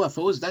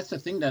UFOs. That's the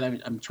thing that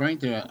I'm trying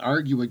to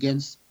argue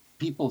against.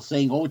 People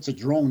saying, "Oh, it's a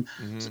drone."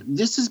 Mm-hmm. So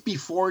this is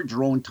before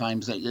drone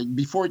times,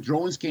 before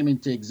drones came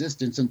into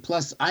existence, and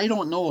plus, I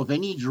don't know of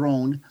any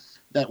drone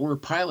that we're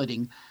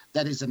piloting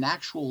that is an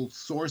actual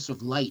source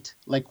of light.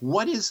 Like,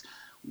 what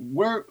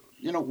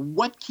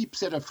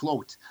keeps it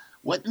afloat?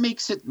 What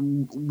makes it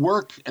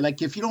work?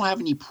 Like, if you don't have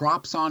any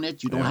props on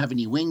it, you don't have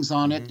any wings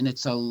on it, and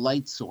it's a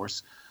light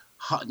source.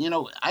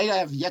 I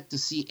have yet to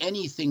see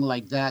anything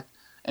like that.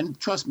 And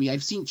trust me,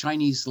 I've seen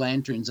Chinese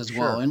lanterns as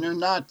well, and they're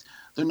not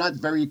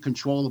very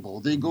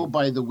controllable. They go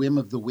by the whim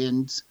of the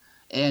winds,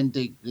 and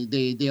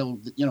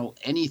they'll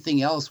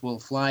anything else will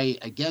fly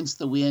against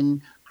the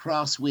wind,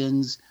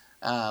 crosswinds,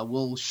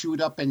 will shoot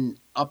up and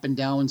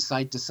down,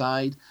 side to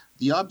side.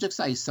 The objects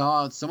I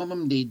saw, some of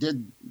them, they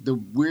did the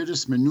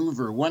weirdest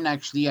maneuver. One,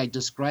 actually, I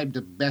described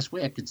the best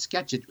way I could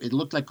sketch it. It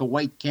looked like a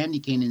white candy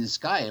cane in the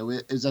sky.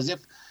 It was as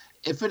if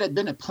it had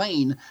been a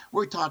plane.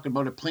 We're talking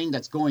about a plane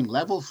that's going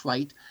level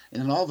flight,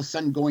 and then all of a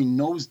sudden going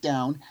nose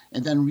down,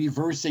 and then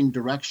reversing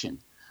direction,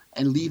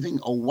 and leaving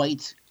a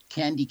white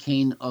candy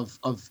cane of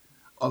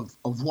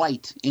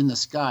white in the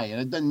sky. And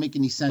it doesn't make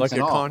any sense like at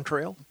a all.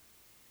 contrail?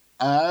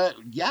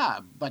 Yeah,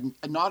 but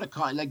not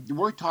like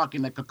we're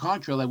talking like a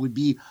contrail that would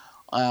be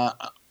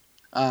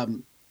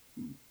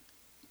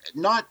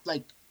not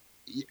like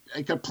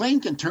a plane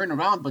can turn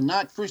around, but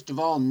not, first of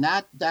all,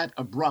 not that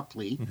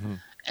abruptly. Mm-hmm.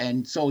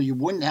 And so you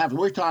wouldn't have,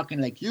 we're talking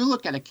like, you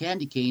look at a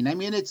candy cane, I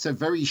mean, it's a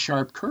very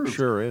sharp curve.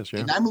 Sure is, yeah.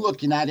 And I'm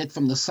looking at it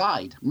from the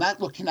side. I'm not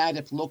looking at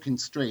it looking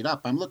straight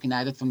up. I'm looking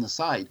at it from the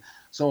side.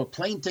 So a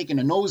plane taking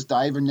a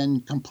nosedive and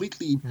then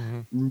completely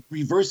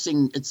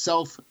reversing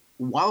itself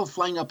while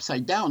flying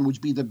upside down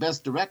would be the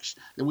best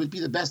direction. That would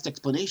be the best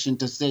explanation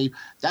to say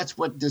that's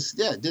what this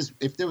did.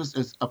 If there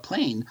was a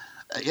plane,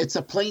 it's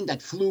a plane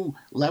that flew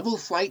level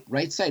flight,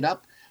 right side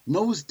up,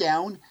 nose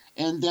down,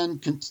 and then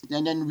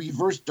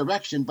reverse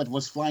direction, but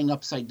was flying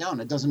upside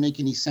down. It doesn't make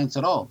any sense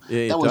at all.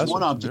 It that was doesn't,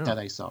 one object no.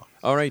 that I saw.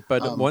 All right,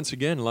 but once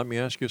again, let me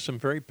ask you some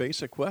very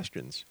basic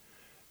questions.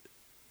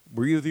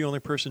 Were you the only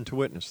person to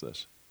witness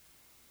this?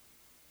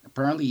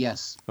 Apparently,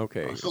 yes.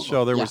 Okay,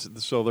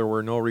 so there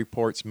were no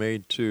reports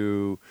made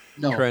to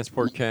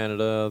Transport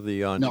Canada,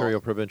 the Ontario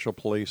Provincial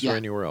Police, or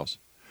anywhere else.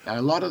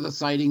 A lot of the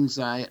sightings,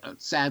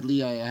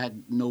 sadly, I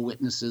had no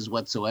witnesses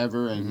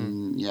whatsoever,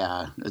 and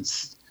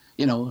it's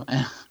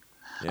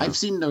I've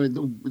seen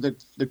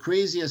the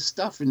craziest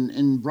stuff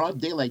in broad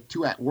daylight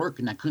too at work,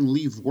 and I couldn't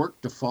leave work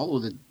to follow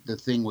the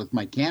thing with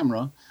my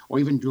camera, or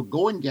even to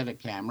go and get a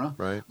camera.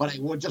 Right. But I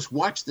would just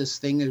watch this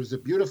thing. It was a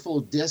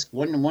beautiful disc.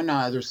 One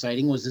other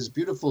sighting was this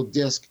beautiful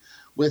disc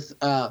with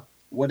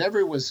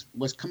whatever was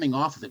coming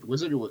off of it.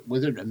 Was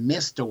it a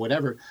mist or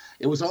whatever?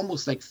 It was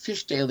almost like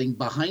fishtailing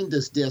behind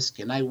this disc,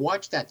 and I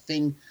watched that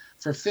thing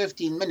for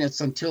 15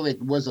 minutes until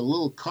it was a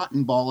little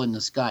cotton ball in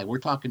the sky. We're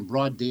talking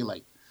broad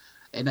daylight.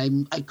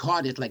 And I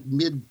caught it like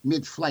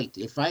mid-flight.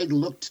 If I had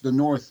looked to the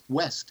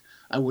northwest,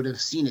 I would have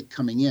seen it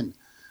coming in.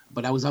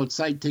 But I was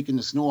outside taking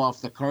the snow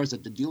off the cars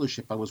at the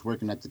dealership I was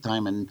working at the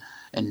time, and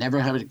never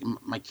had it.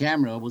 My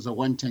camera was a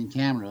 110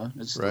 camera.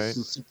 It's a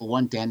simple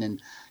 110,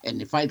 and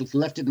if I had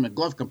left it in the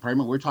glove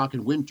compartment, we're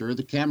talking winter,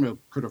 the camera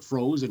could have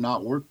froze or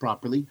not worked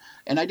properly,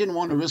 and I didn't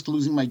want to risk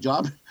losing my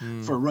job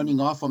for running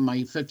off on my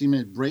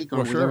 15-minute break or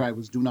whatever I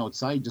was doing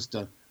outside just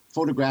to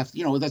photograph.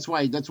 That's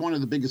one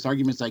of the biggest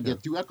arguments I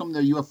get too. How come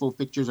the UFO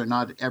pictures are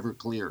not ever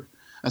clear?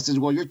 I said,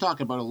 well, you're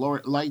talking about a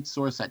light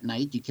source at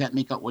night. You can't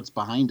make out what's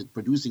behind it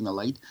producing the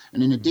light.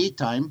 And in the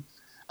daytime,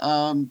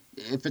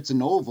 if it's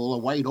an oval, a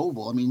white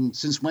oval, I mean,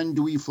 since when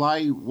do we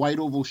fly white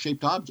oval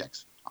shaped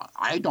objects?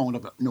 I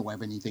don't know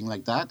of anything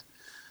like that.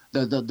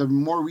 The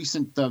more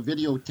recent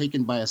video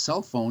taken by a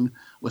cell phone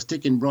was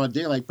taken broad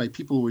daylight by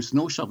people who were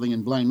snow shoveling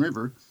in Blind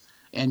River.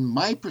 And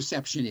my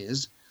perception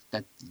is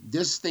that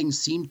this thing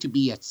seemed to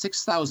be at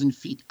 6,000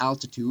 feet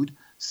altitude,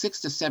 6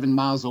 to 7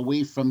 miles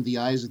away from the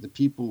eyes of the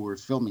people who were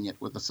filming it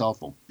with a cell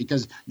phone.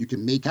 Because you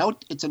can make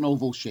out it's an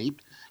oval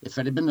shape. If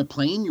it had been a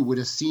plane, you would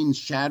have seen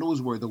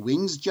shadows where the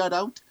wings jut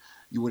out.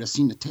 You would have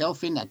seen the tail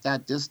fin at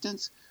that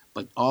distance.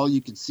 But all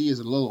you could see is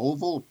a little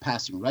oval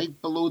passing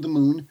right below the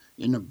moon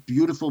in a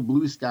beautiful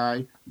blue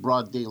sky,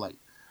 broad daylight.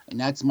 And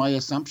that's my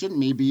assumption.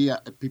 Maybe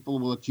people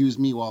will accuse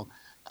me, well,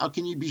 how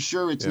can you be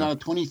sure it's not at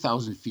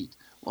 20,000 feet?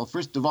 Well,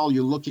 first of all,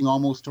 you're looking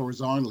almost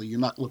horizontally. You're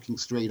not looking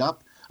straight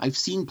up. I've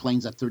seen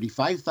planes at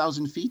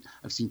 35,000 feet.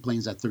 I've seen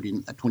planes at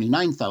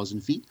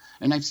 29,000 feet.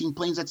 And I've seen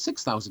planes at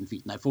 6,000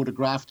 feet. And I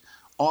photographed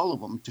all of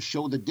them to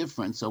show the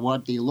difference of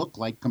what they look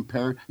like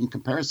in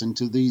comparison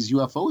to these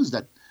UFOs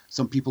that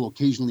some people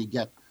occasionally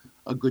get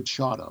a good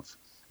shot of.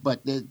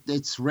 But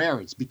it's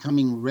rare. It's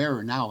becoming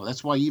rarer now.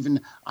 That's why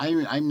even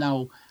I'm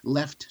now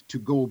left to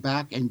go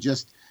back and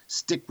just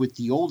stick with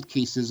the old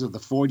cases of the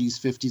 40s,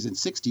 50s, and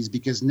 60s,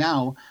 because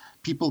now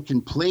people can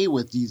play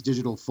with these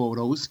digital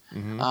photos,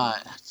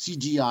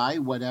 CGI,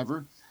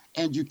 whatever,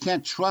 and you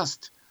can't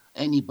trust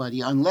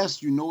anybody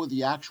unless you know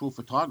the actual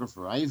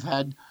photographer. I've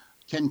had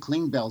Ken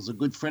Klingbeil's a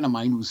good friend of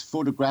mine who's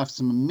photographed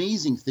some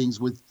amazing things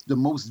with the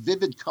most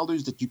vivid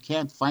colors that you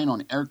can't find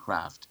on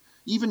aircraft,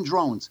 even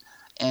drones.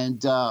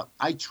 And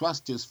I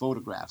trust his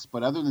photographs.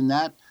 But other than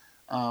that,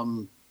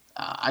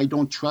 I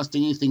don't trust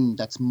anything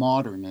that's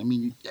modern. I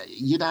mean,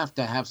 you'd have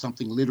to have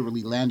something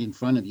literally land in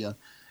front of you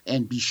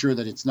and be sure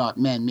that it's not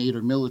man-made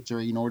or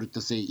military in order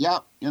to say, yeah,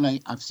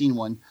 I've seen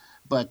one.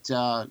 But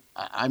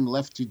I'm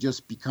left to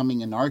just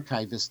becoming an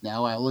archivist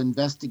now. I'll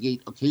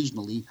investigate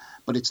occasionally,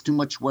 but it's too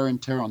much wear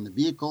and tear on the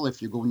vehicle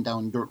if you're going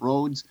down dirt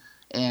roads.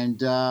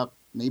 And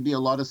maybe a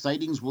lot of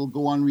sightings will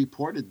go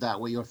unreported that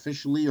way,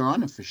 officially or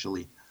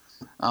unofficially.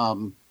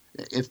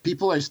 If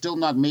people are still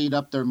not made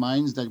up their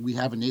minds that we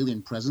have an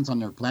alien presence on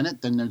their planet,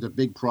 then there's a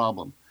big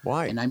problem.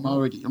 Why? And I'm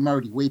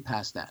already way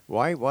past that.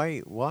 Why?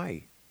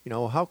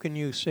 How can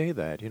you say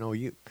that?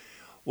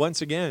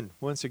 Once again,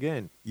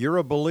 you're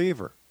a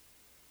believer.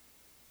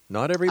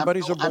 Not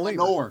everybody's a believer. I'm a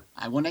knower.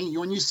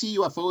 When you see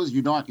UFOs,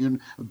 your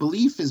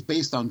belief is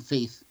based on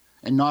faith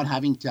and not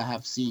having to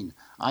have seen.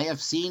 I have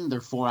seen,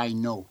 therefore I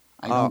know.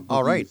 I don't believe.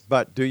 All right,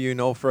 but do you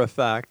know for a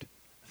fact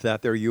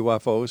that they're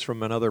UFOs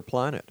from another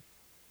planet?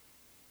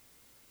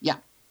 Yeah.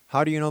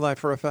 How do you know that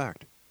for a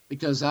fact?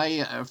 Because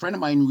a friend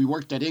of mine, we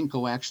worked at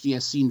INCO, actually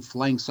has seen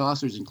flying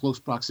saucers in close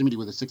proximity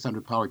with a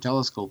 600-power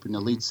telescope in the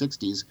late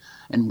 60s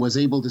and was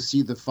able to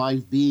see the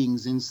 5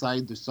 beings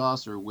inside the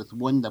saucer with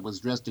one that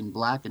was dressed in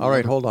black. And all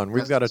right, hold on.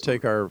 We've got to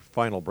take our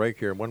final break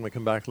here. When we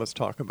come back, let's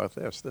talk about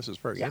this. This is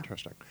very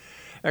interesting.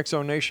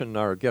 Exo Nation,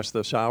 our guest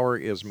this hour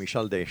is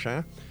Michel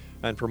Deschamps.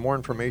 And for more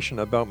information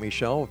about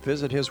Michel,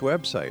 visit his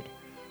website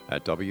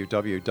at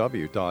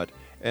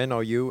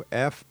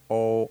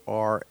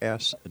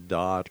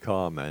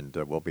www.noufors.com. And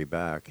we'll be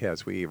back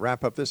as we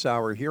wrap up this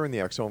hour here in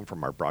the X Zone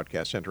from our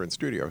broadcast center and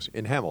studios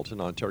in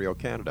Hamilton, Ontario,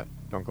 Canada.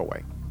 Don't go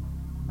away.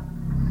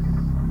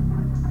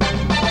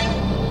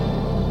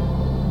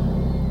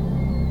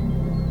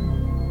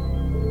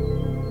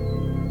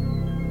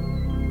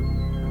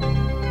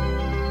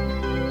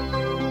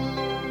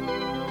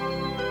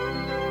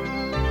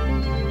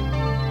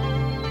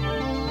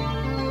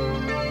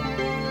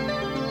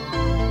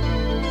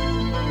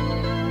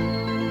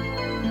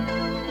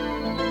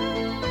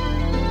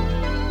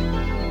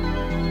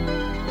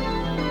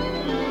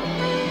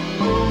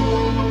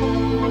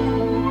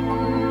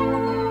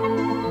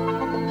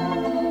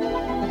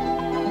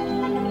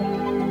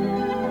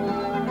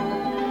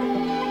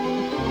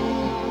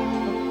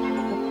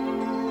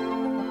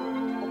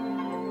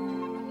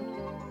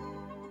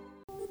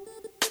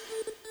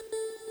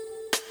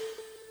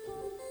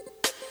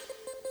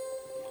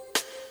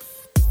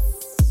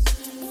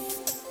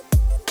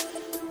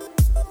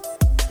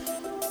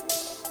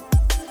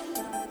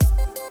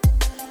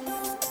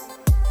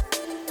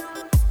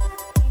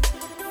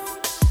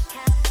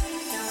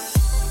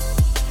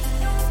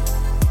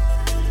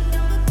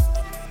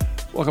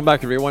 Welcome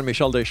back, everyone.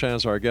 Michel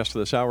Deschamps is our guest for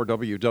this hour,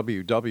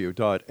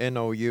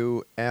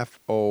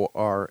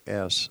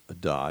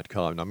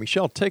 www.noufors.com. Now,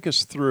 Michel, take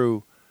us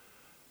through,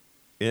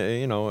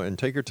 and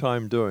take your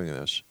time doing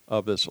this,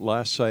 of this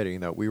last sighting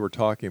that we were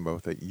talking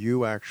about, that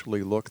you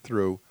actually looked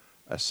through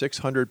a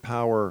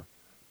 600-power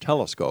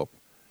telescope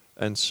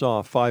and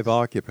saw 5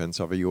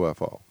 occupants of a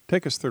UFO.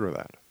 Take us through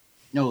that.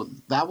 No,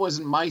 that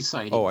wasn't my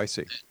sighting. Oh, I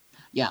see.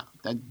 Yeah,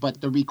 but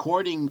the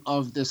recording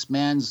of this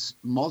man's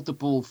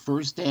multiple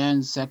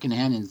first-hand,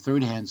 second-hand, and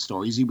third-hand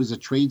stories. He was a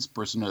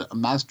tradesperson, a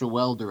master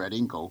welder at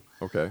INCO.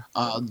 Okay.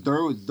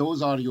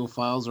 Those audio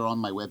files are on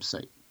my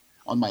website,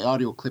 on my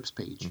audio clips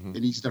page. Mm-hmm.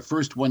 And he's the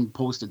first one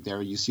posted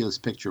there. You see his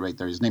picture right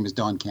there. His name is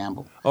Don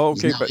Campbell. Oh,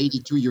 okay. He's now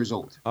 82 years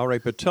old. All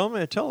right, but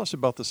tell us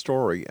about the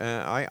story.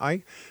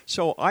 I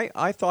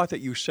thought that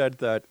you said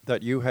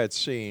that you had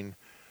seen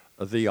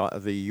the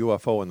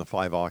UFO and the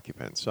 5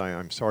 occupants.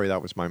 I'm sorry,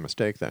 that was my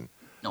mistake then.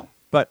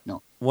 But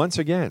once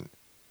again,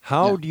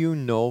 how do you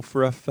know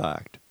for a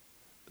fact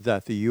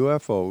that the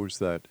UFOs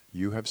that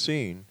you have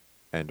seen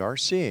and are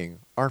seeing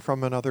are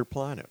from another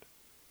planet?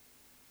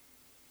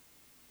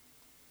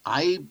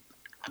 I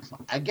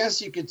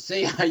guess you could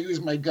say I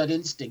use my gut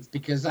instincts,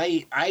 because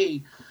I've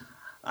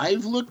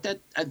looked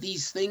at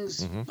these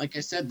things, mm-hmm. like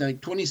I said, the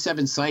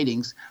 27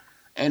 sightings,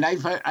 and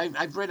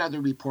I've read other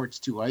reports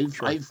too.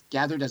 I've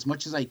gathered as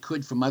much as I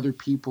could from other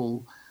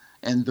people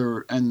and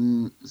their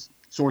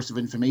source of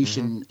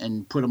information, mm-hmm.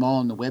 and put them all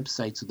on the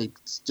website, so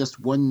it's just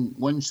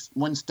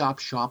one-stop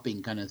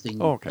shopping kind of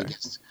thing. Okay. I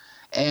guess.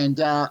 And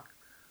the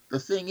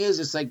thing is,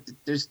 it's like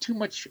there's too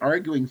much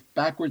arguing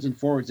backwards and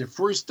forwards. If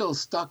we're still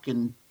stuck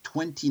in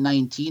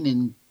 2019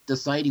 and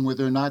deciding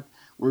whether or not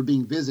we're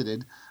being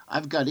visited,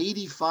 I've got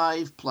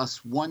 85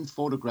 plus 1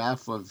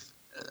 photograph of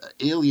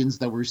aliens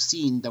that were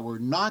seen that were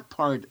not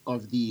part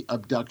of the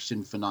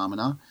abduction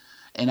phenomena.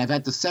 And I've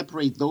had to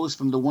separate those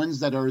from the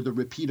ones that are the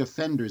repeat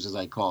offenders, as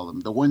I call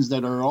them, the ones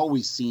that are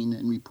always seen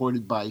and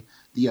reported by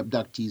the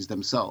abductees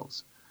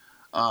themselves.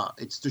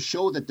 It's to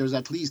show that there's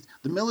at least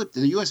the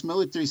U.S.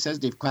 military says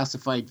they've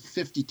classified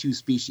 52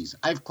 species.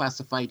 I've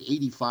classified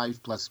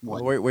 85 plus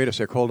 1. Wait a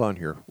sec. Hold on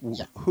here.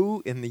 Yeah.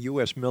 Who in the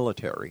U.S.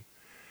 military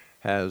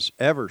has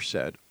ever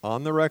said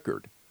on the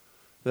record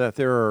that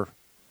there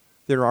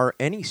are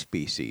any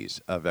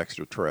species of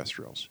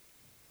extraterrestrials?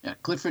 Yeah,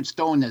 Clifford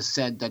Stone has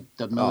said that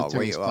the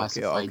military has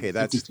classified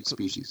 52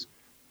 species.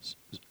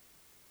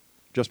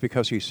 Just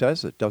because he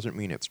says it doesn't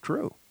mean it's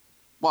true.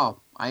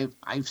 Well, I've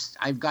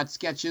got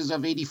sketches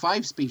of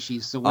 85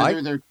 species, so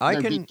whether they're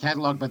being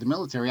cataloged by the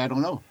military, I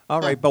don't know.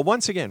 All right, but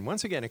once again,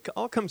 it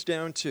all comes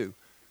down to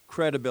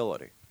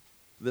credibility.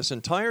 This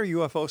entire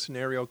UFO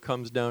scenario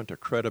comes down to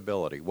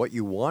credibility. What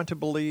you want to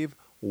believe,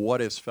 what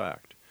is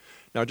fact.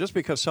 Now, just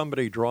because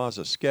somebody draws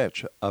a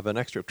sketch of an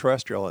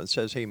extraterrestrial and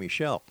says, "Hey,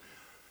 Michel,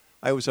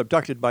 I was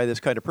abducted by this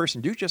kind of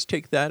person," do you just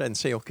take that and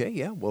say, okay,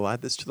 yeah, we'll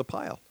add this to the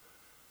pile?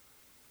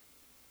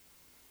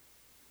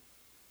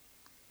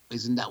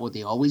 Isn't that what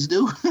they always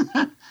do?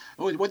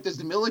 What does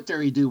the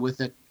military do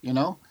with it,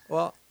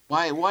 Well,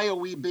 Why are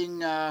we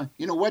being,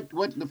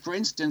 what, for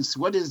instance,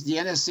 what is the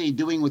NSA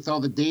doing with all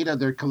the data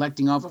they're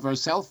collecting off of our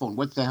cell phone?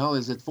 What the hell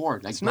is it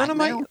for? Like, it's none of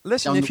my,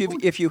 listen,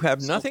 if you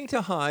have So- nothing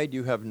to hide,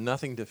 you have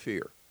nothing to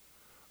fear.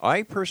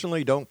 I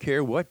personally don't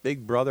care what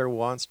Big Brother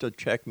wants to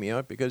check me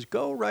out, because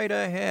go right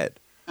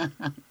ahead.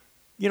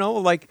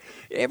 Like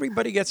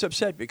everybody gets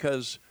upset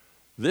because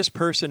this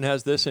person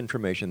has this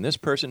information, this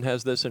person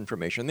has this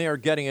information. They are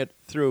getting it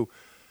through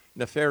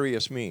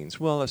nefarious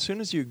means. Well, as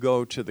soon as you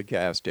go to the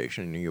gas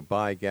station and you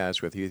buy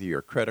gas with either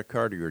your credit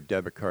card or your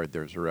debit card,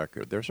 there's a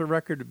record. There's a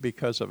record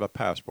because of a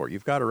passport.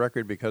 You've got a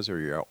record because of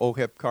your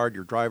OHIP card,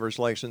 your driver's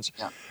license,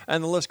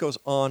 and the list goes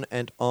on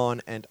and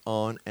on and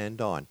on and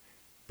on.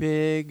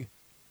 Big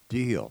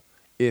deal.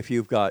 If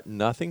you've got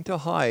nothing to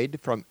hide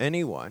from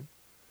anyone,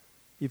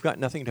 you've got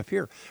nothing to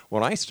fear.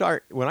 When I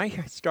start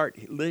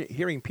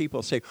hearing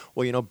people say,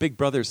 well, Big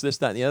Brother's this,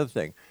 that, and the other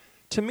thing,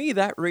 to me,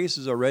 that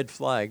raises a red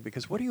flag,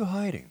 because what are you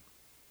hiding?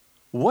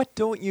 What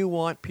don't you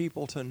want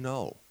people to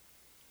know?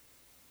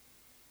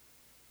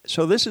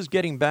 So this is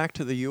getting back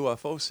to the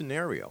UFO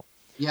scenario.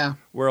 Yeah.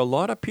 Where a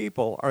lot of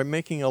people are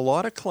making a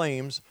lot of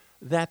claims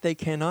that they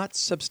cannot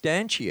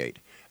substantiate.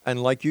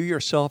 And like you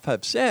yourself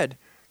have said,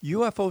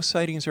 UFO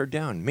sightings are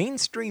down.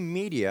 Mainstream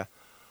media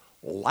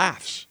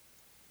laughs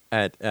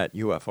at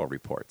UFO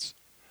reports.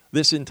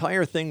 This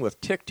entire thing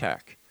with Tic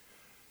Tac.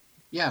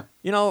 Yeah.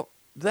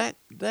 That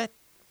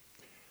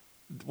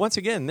once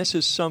again, this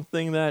is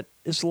something that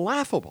is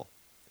laughable.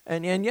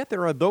 And yet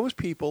there are those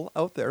people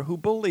out there who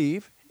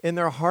believe in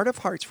their heart of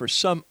hearts, for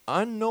some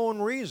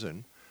unknown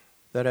reason,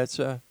 that it's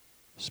a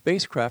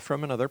spacecraft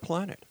from another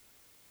planet.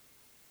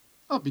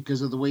 Oh,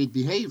 because of the way it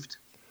behaved.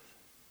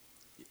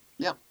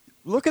 Yep.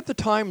 Look at the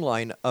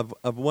timeline of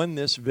when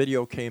this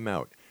video came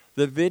out.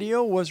 The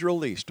video was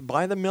released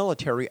by the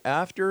military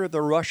after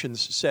the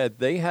Russians said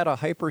they had a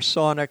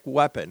hypersonic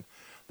weapon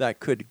that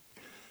could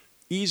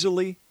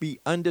easily be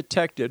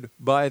undetected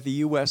by the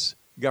U.S.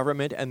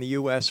 government and the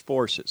U.S.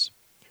 forces.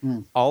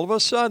 All of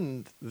a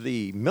sudden,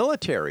 the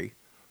military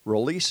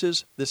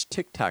releases this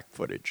Tic Tac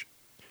footage,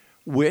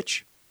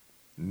 which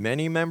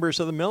many members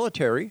of the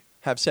military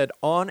have said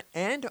on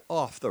and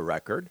off the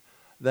record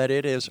that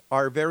it is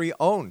our very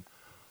own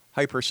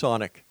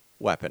hypersonic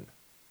weapon,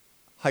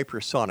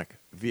 hypersonic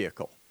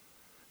vehicle.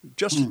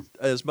 Just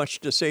as much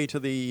to say to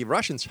the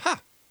Russians,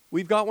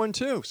 we've got one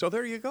too, so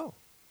there you go.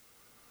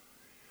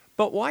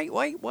 But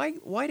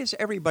why does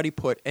everybody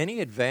put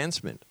any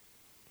advancement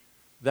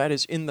that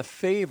is in the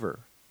favor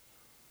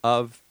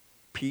of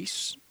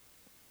peace,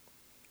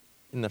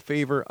 in the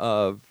favor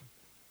of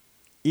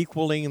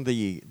equaling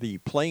the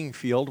playing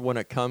field when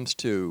it comes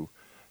to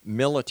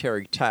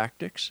military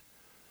tactics,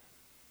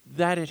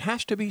 that it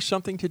has to be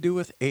something to do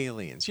with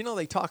aliens?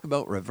 They talk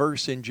about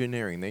reverse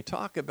engineering. They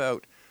talk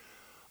about,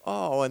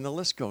 and the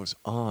list goes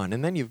on.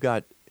 And then you've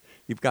got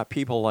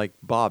people like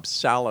Bob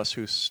Salas,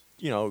 who's,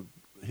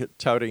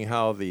 touting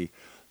how the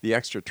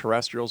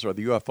extraterrestrials or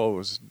the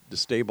UFOs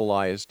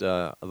destabilized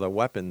the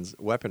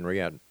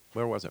weaponry at,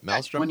 where was it,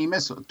 Maelstrom?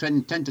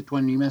 10 to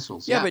 20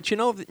 missiles. Yeah, but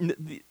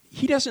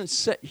he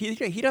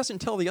doesn't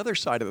tell the other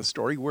side of the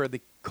story, where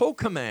the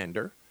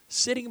co-commander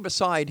sitting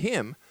beside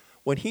him,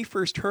 when he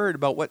first heard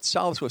about what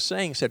Salas was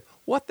saying, said,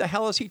 what the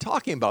hell is he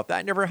talking about?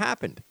 That never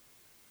happened.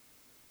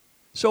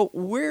 So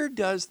where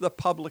does the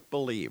public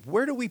believe?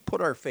 Where do we put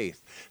our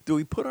faith? Do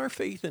we put our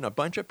faith in a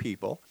bunch of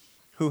people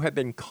who have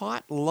been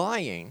caught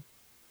lying,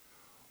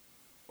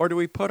 or do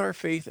we put our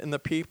faith in the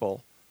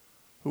people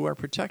who are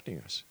protecting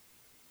us?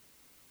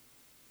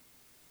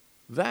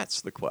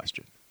 That's the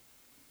question.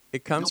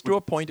 It comes to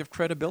a point of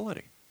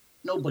credibility.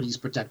 Nobody's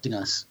protecting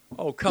us.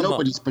 Oh, come on.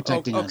 Nobody's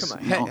protecting us.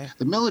 Come on.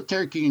 The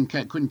military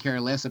couldn't care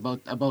less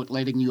about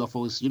lighting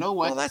UFOs. You know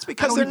what? Well, that's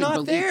because they're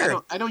not there.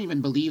 I don't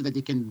even believe that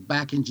they can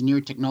back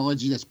engineer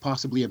technology that's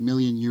possibly 1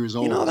 million years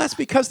old. That's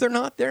because they're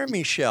not there,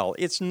 Michelle.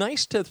 It's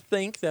nice to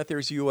think that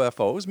there's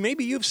UFOs.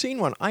 Maybe you've seen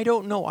one. I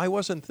don't know. I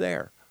wasn't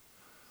there.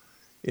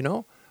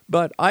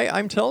 But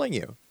I'm telling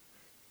you,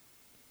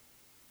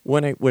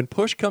 when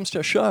push comes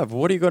to shove,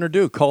 what are you going to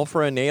do? Call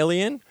for an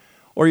alien?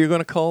 Or you're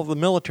going to call the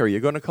military,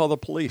 you're going to call the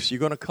police, you're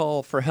going to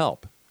call for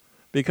help.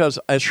 Because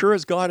as sure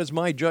as God is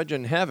my judge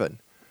in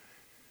heaven,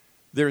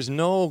 there's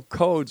no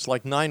codes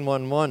like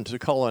 911 to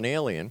call an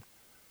alien,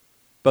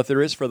 but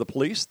there is for the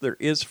police, there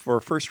is for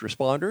first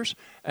responders,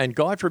 and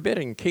God forbid,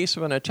 in case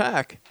of an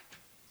attack,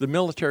 the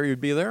military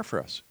would be there for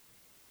us.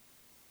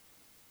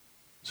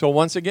 So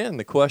once again,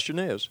 the question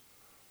is,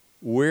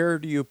 where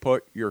do you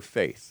put your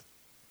faith?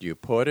 Do you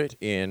put it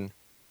in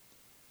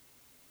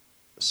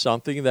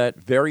something that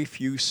very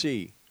few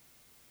see?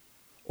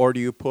 Or do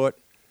you put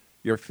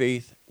your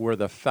faith where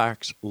the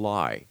facts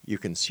lie? You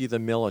can see the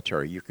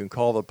military, you can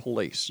call the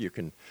police,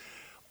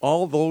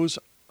 all those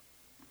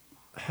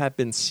have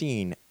been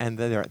seen, and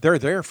they're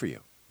there for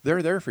you.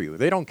 They're there for you.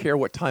 They don't care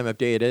what time of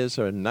day it is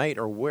or night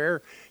or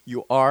where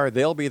you are.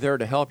 They'll be there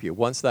to help you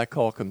once that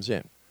call comes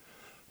in.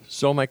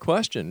 So my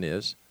question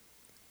is,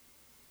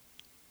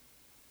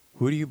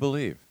 who do you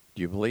believe?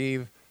 Do you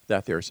believe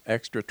that there's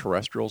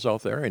extraterrestrials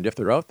out there? And if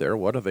they're out there,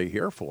 what are they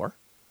here for?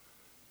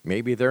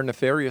 Maybe they're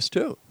nefarious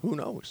too. Who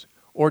knows?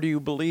 Or do you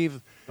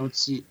believe? I don't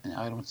see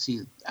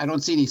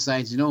any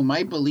signs.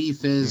 My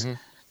belief is, and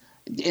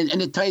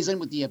it ties in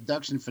with the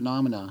abduction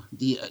phenomena.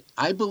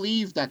 I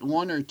believe that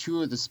one or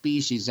two of the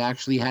species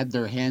actually had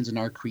their hands in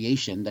our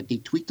creation, that they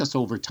tweaked us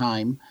over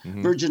time.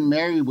 Virgin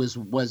Mary was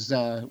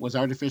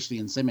artificially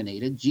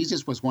inseminated.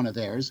 Jesus was one of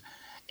theirs.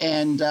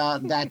 And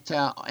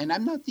and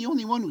I'm not the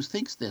only one who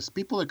thinks this.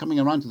 People are coming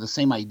around to the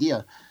same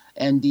idea.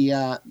 And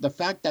the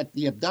fact that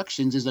the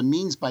abductions is a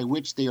means by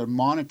which they are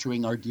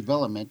monitoring our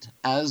development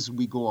as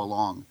we go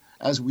along,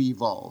 as we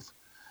evolve.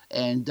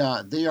 And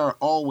they are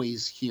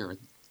always here.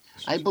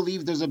 I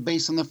believe there's a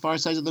base on the far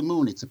side of the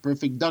moon. It's a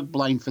perfect duck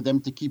blind for them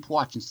to keep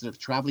watch instead of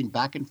traveling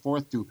back and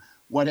forth to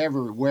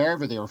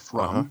wherever they are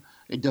from.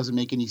 It doesn't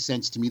make any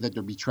sense to me that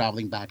they'll be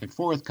traveling back and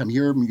forth, come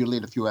here,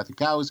 mutilate a few other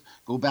cows,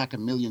 go back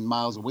 1 million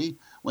miles away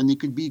when they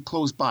could be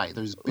close by.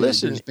 There's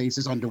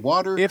bases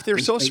underwater. If they're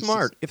so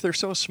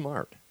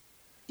smart,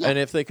 and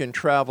if they can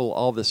travel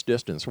all this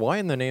distance, why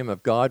in the name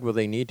of God will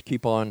they need to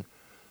keep on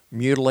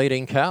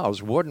mutilating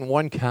cows? Wouldn't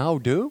one cow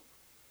do?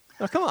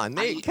 Now, come on,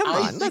 let's go.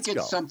 I think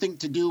it's something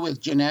to do with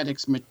genetic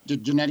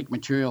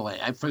material.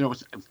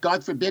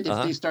 God forbid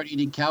if they start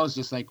eating cows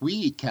just like we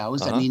eat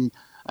cows. I mean,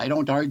 I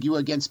don't argue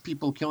against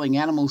people killing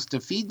animals to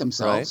feed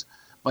themselves,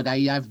 but I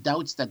have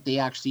doubts that they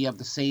actually have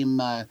the same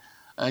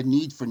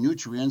need for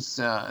nutrients,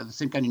 the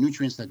same kind of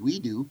nutrients that we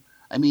do.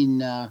 I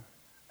mean,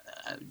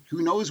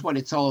 who knows what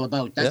it's all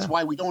about? That's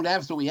why we don't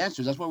have so many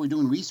answers. That's why we're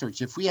doing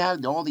research. If we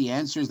had all the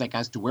answers, like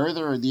as to where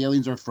the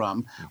aliens are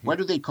from, what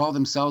do they call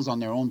themselves on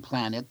their own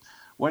planet?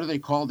 What are they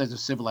called as a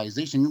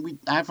civilization?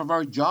 Half of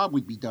our job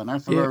would be done.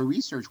 Half of our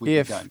research would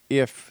be done.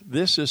 If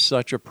this is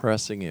such a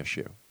pressing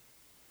issue,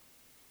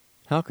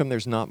 how come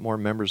there's not more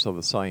members of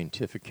the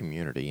scientific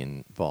community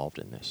involved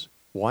in this?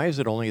 Why is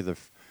it only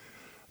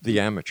the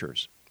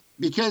amateurs?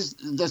 Because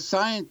the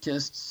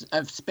scientists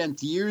have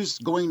spent years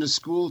going to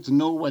school to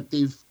know what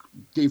they've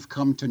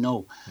come to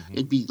know.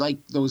 It'd be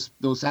like those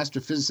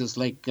astrophysicists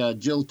like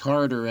Jill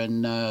Tarter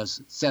and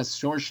Seth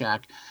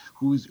Shorshak,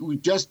 who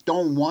just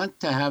don't want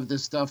to have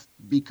this stuff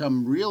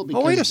become real.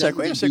 Because wait a sec.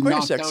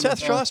 Seth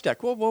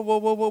Shostak.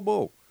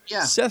 Whoa.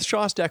 Yeah. Seth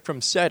Shostak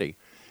from SETI.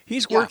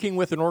 He's working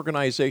with an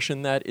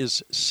organization that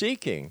is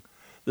seeking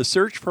the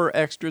search for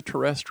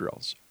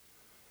extraterrestrials.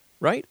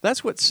 Right?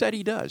 That's what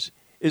SETI does.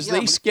 They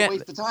scan. It's a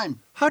waste of time.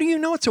 How do you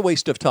know it's a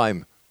waste of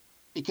time?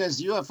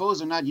 Because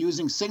UFOs are not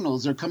using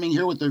signals. They're coming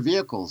here with their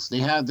vehicles. They're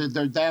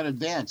that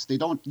advanced. They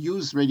don't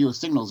use radio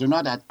signals. They're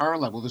not at our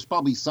level. There's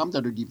probably some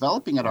that are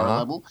developing at our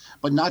level,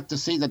 but not to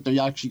say that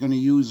they're actually going to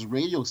use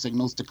radio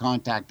signals to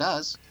contact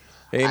us.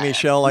 Hey,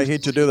 MICHEL, I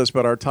hate to do this,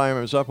 but our time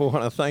is up. I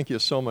want to thank you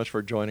so much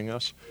for joining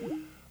us.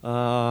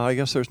 I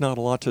guess there's not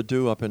a lot to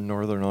do up in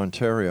northern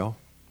Ontario.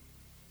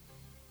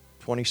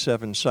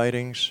 27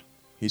 sightings.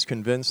 He's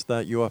convinced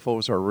that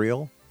UFOs are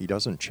real. He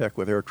doesn't check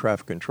with air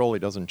traffic control. He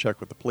doesn't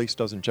check with the police,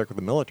 doesn't check with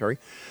the military.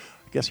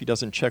 I guess he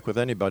doesn't check with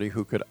anybody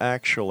who could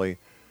actually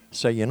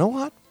say, you know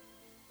what?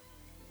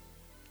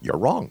 You're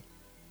wrong.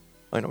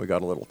 I know he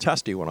got a little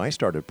testy when I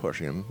started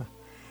pushing him.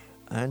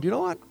 And you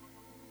know what?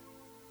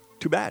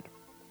 Too bad.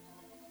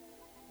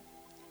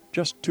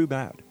 Just too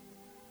bad.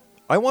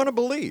 I want to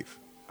believe.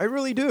 I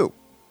really do.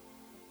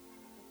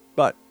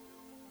 But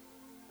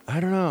I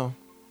don't know.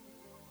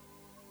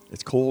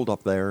 It's cold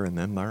up there in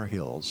them there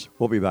hills.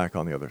 We'll be back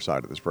on the other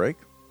side of this break.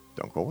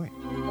 Don't go away.